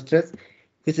model of stress,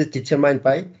 this is determined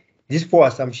by these four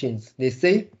assumptions. They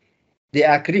say they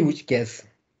agree with gas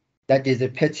that there's a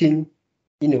pattern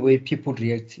in the way people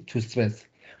react to stress.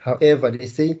 However, they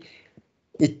say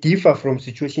it differs from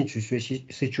situation to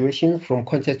situation, from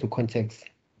context to context.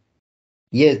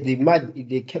 Yes, there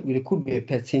could be a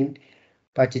pattern,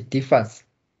 but it differs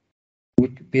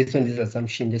based on this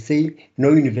assumption. They say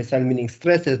no universal meaning.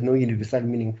 Stress has no universal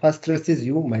meaning. What stresses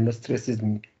you might not stresses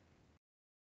me.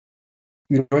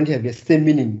 You don't have the same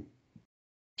meaning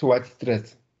towards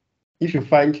stress. If you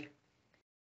find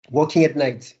walking at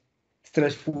night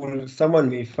stressful, someone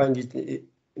may find it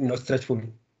not stressful.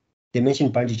 They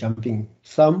mentioned bungee jumping.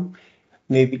 Some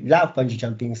maybe love bungee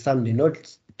jumping, some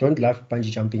don't love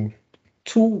bungee jumping.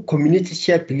 Two, community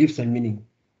shared beliefs and meaning.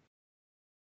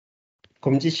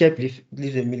 Community shared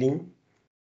beliefs and meaning.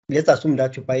 Let's assume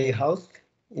that you buy a house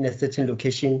in a certain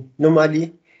location.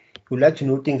 Normally, you like to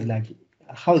know things like,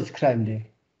 how is crime there?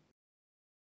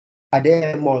 Are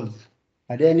there malls?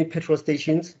 Are there any petrol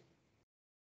stations?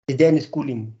 Is there any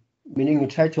schooling? Meaning you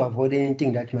try to avoid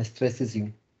anything that might stresses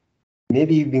you.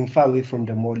 Maybe being far away from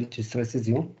the mall, it stresses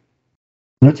you.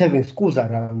 Not having schools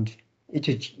around,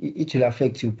 it will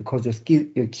affect you because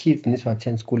your kids need to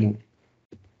attend schooling.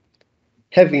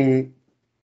 Having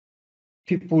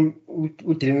people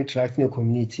who didn't interact in your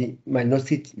community might not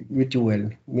sit with you well,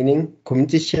 meaning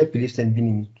community share beliefs and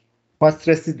meaning. What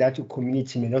stresses that your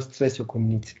community may not stress your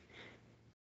community.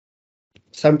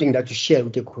 Something that you share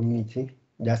with your community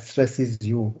that stresses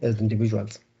you as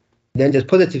individuals. Then there's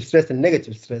positive stress and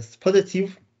negative stress.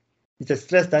 Positive is a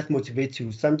stress that motivates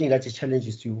you, something that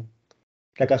challenges you.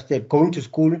 Like I said, going to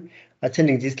school,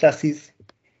 attending these classes,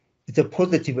 it's a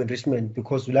positive enrichment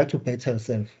because you like to better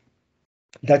yourself.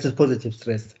 That is positive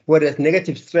stress. Whereas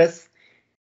negative stress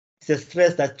is a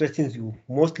stress that threatens you,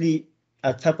 mostly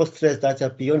a type of stress that are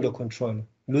beyond your control,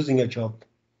 losing a job,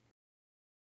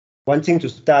 wanting to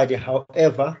study,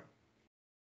 however,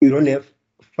 you don't have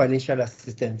financial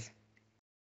assistance.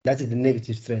 That is the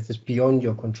negative stress, it's beyond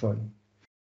your control.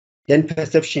 Then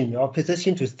perception, our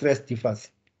perception to stress differs.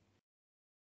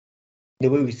 The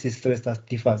way we see stress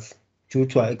differs due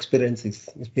to our experiences.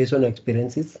 It's based on our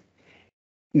experiences.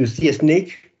 You see a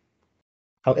snake,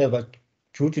 however,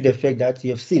 due to the fact that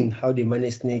you have seen how they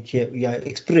manage snake, you are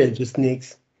experienced with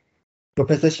snakes, your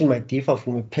perception might differ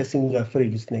from a person who is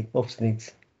afraid of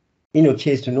snakes. In your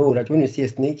case, you know that when you see a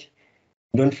snake,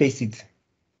 don't face it.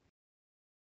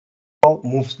 or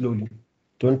move slowly.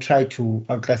 Don't try to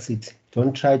outclass it.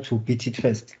 Don't try to beat it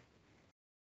first.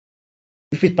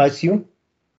 If it bites you,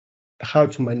 how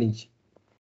to manage?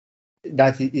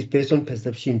 That is based on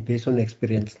perception, based on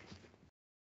experience.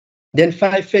 Then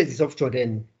 5 phases of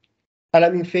Jordan.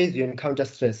 Alarming phase, you encounter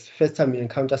stress. First time you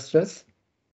encounter stress.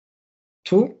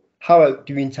 2, how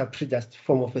do you interpret that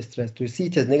form of a stress? Do you see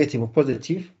it as negative or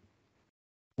positive?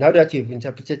 Now that you've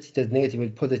interpreted it as negative or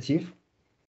positive,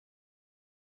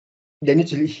 then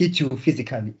it will hit you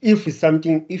physically. If it's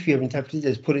something, if you have interpreted it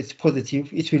as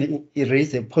positive, it will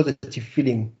erase a positive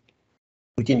feeling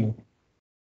within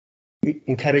you.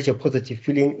 Encourage a positive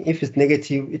feeling. If it's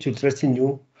negative, it will threaten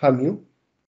you, harm you.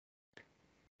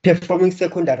 Performing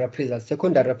secondary appraisal.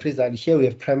 Secondary appraisal, here we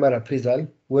have primary appraisal,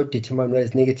 where determine whether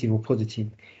it's negative or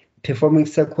positive. Performing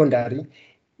secondary,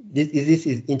 this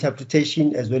is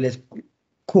interpretation as well as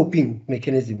coping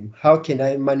mechanism. How can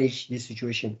I manage this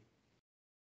situation?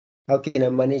 How can I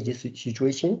manage this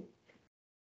situation?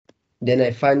 Then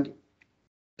I find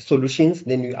solutions,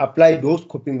 then you apply those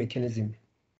coping mechanisms.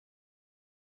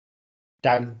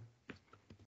 Done.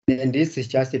 And this is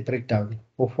just a breakdown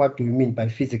of what do we mean by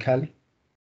physical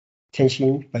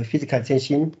tension. By physical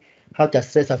tension, how does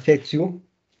stress affect you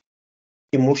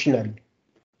emotionally?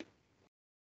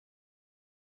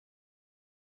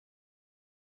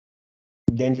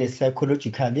 Then the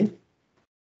psychologically.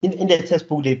 In the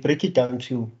textbook, they break it down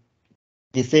to,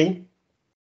 they say,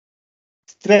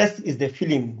 stress is the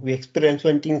feeling we experience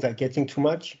when things are getting too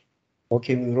much.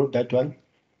 Okay, we wrote that one.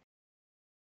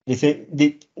 They say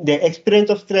the experience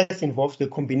of stress involves the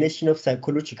combination of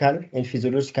psychological and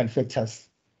physiological factors.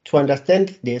 To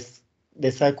understand this,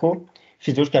 the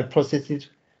psycho-physiological processes,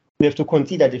 we have to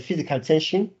consider the physical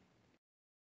tension,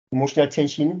 emotional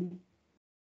tension.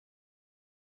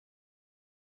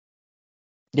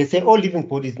 They say all living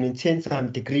bodies maintain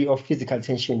some degree of physical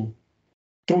tension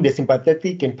through the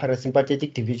sympathetic and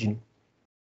parasympathetic division.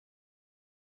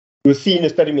 You'll see in the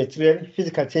study material,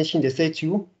 physical tension, they say to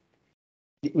you,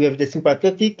 we have the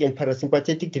sympathetic and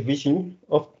parasympathetic division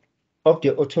of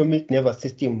the autonomic nervous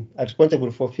system are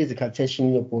responsible for physical tension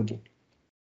in your body.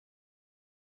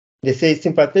 They say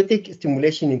sympathetic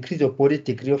stimulation increases your body's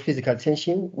degree of physical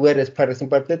tension, whereas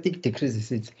parasympathetic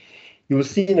decreases it. You will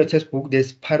see in your textbook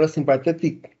there's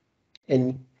parasympathetic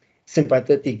and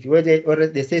sympathetic, where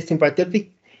they say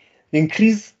sympathetic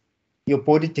increase your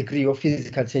body degree of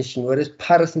physical tension, whereas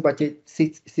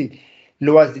parasympathetic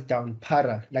lowers it down.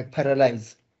 Para, like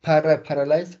paralyze.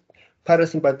 Paralyze.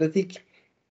 Parasympathetic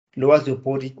lowers your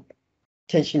body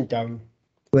tension down,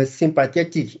 whereas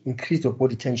sympathetic increase your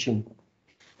body tension.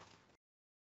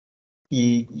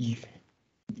 Yes,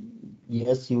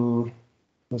 you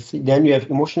see. Then you have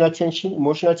emotional tension,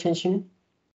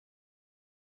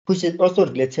 which is also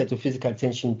related to physical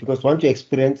tension, because once you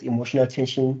experience emotional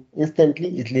tension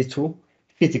instantly, it leads to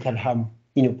physical harm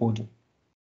in your body.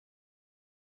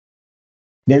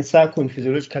 Then psycho and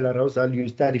physiological arousal, you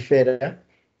study further.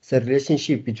 It's a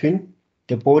relationship between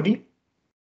the body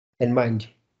and mind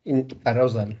in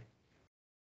arousal.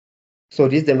 So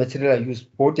this is the material I use,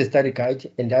 both the study guide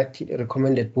and that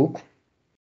recommended book.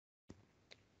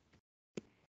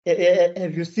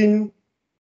 Have you seen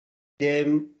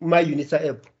the My UNISA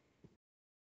app?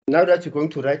 Now that you're going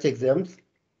to write exams,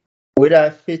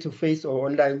 whether face-to-face or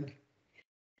online,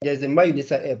 there's a My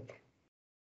UNISA app.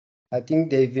 I think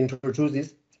they've introduced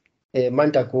this a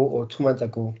month ago or 2 months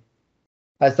ago.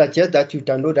 I suggest that you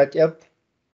download that app.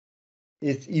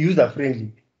 It's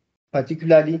user-friendly,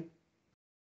 particularly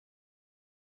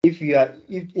if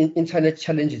internet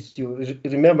challenges you.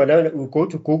 Remember, now we go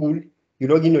to Google, you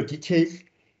log in your details,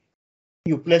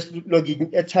 you press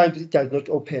login. At times it does not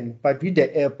open, but with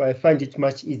the app, I find it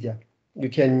much easier. You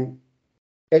can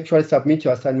actually submit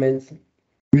your assignments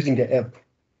using the app,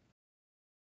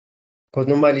 because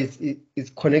normally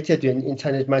it's connected to an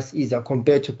internet much easier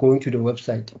compared to going to the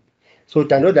website. So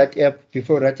download that app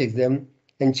before that exam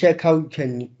and check how you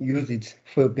can use it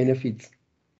for your benefits.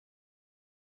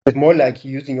 It's more like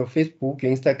using your Facebook,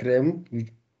 your Instagram.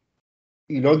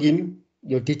 You log in,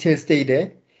 your details stay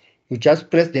there. You just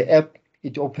press the app,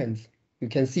 it opens. You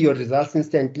can see your results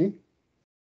instantly.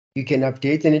 You can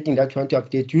update anything that you want to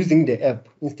update using the app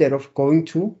instead of going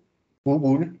to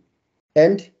Google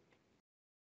and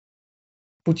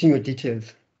putting your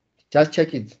details. Just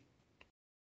check it.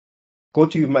 Go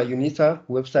to my UNISA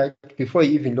website before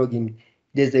you even log in.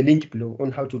 There's a link below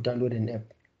on how to download an app.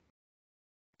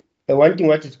 And one thing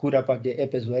what is good about the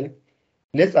app as well,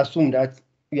 let's assume that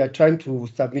you are trying to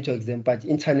submit your exam, but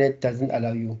internet doesn't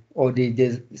allow you, or the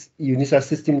UNISA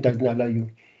system doesn't allow you.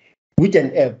 with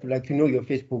an app, like your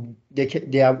Facebook,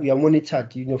 you are monitored.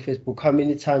 Facebook. How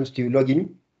many times do you log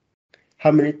in?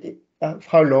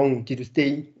 How long did you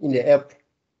stay in the app?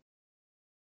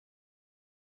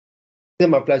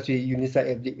 Same applies to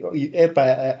UNISA app. The app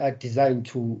are designed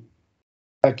to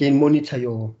again monitor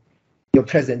your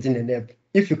presence in an app.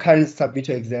 If you can't submit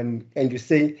your exam and you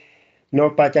say,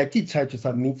 no, but I did try to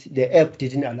submit, the app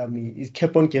didn't allow me, it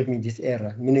kept on giving me this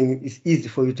error, meaning it's easy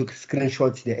for you to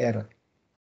screenshot the error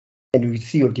and you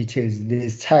see your details.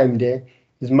 There's time there.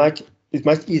 It's much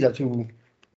easier to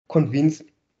convince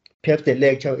perhaps the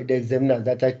lecturer, the examiner,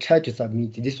 that I tried to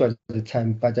submit. This was the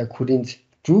time, but I couldn't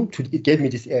it gave me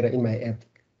this error in my app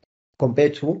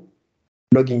compared to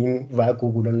logging in via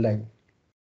Google Online.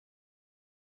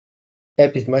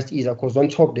 App is much easier because on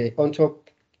top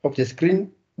of the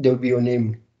screen, there will be your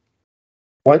name.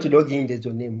 Once you log in, there's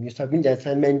your name. You submit the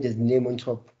assignment, there's the name on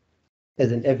top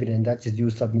as an evidence that is you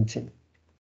submitting.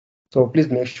 So please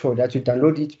make sure that you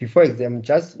download it before exam.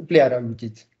 Just play around with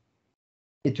it.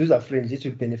 It's user friendly. It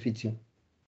will benefit you.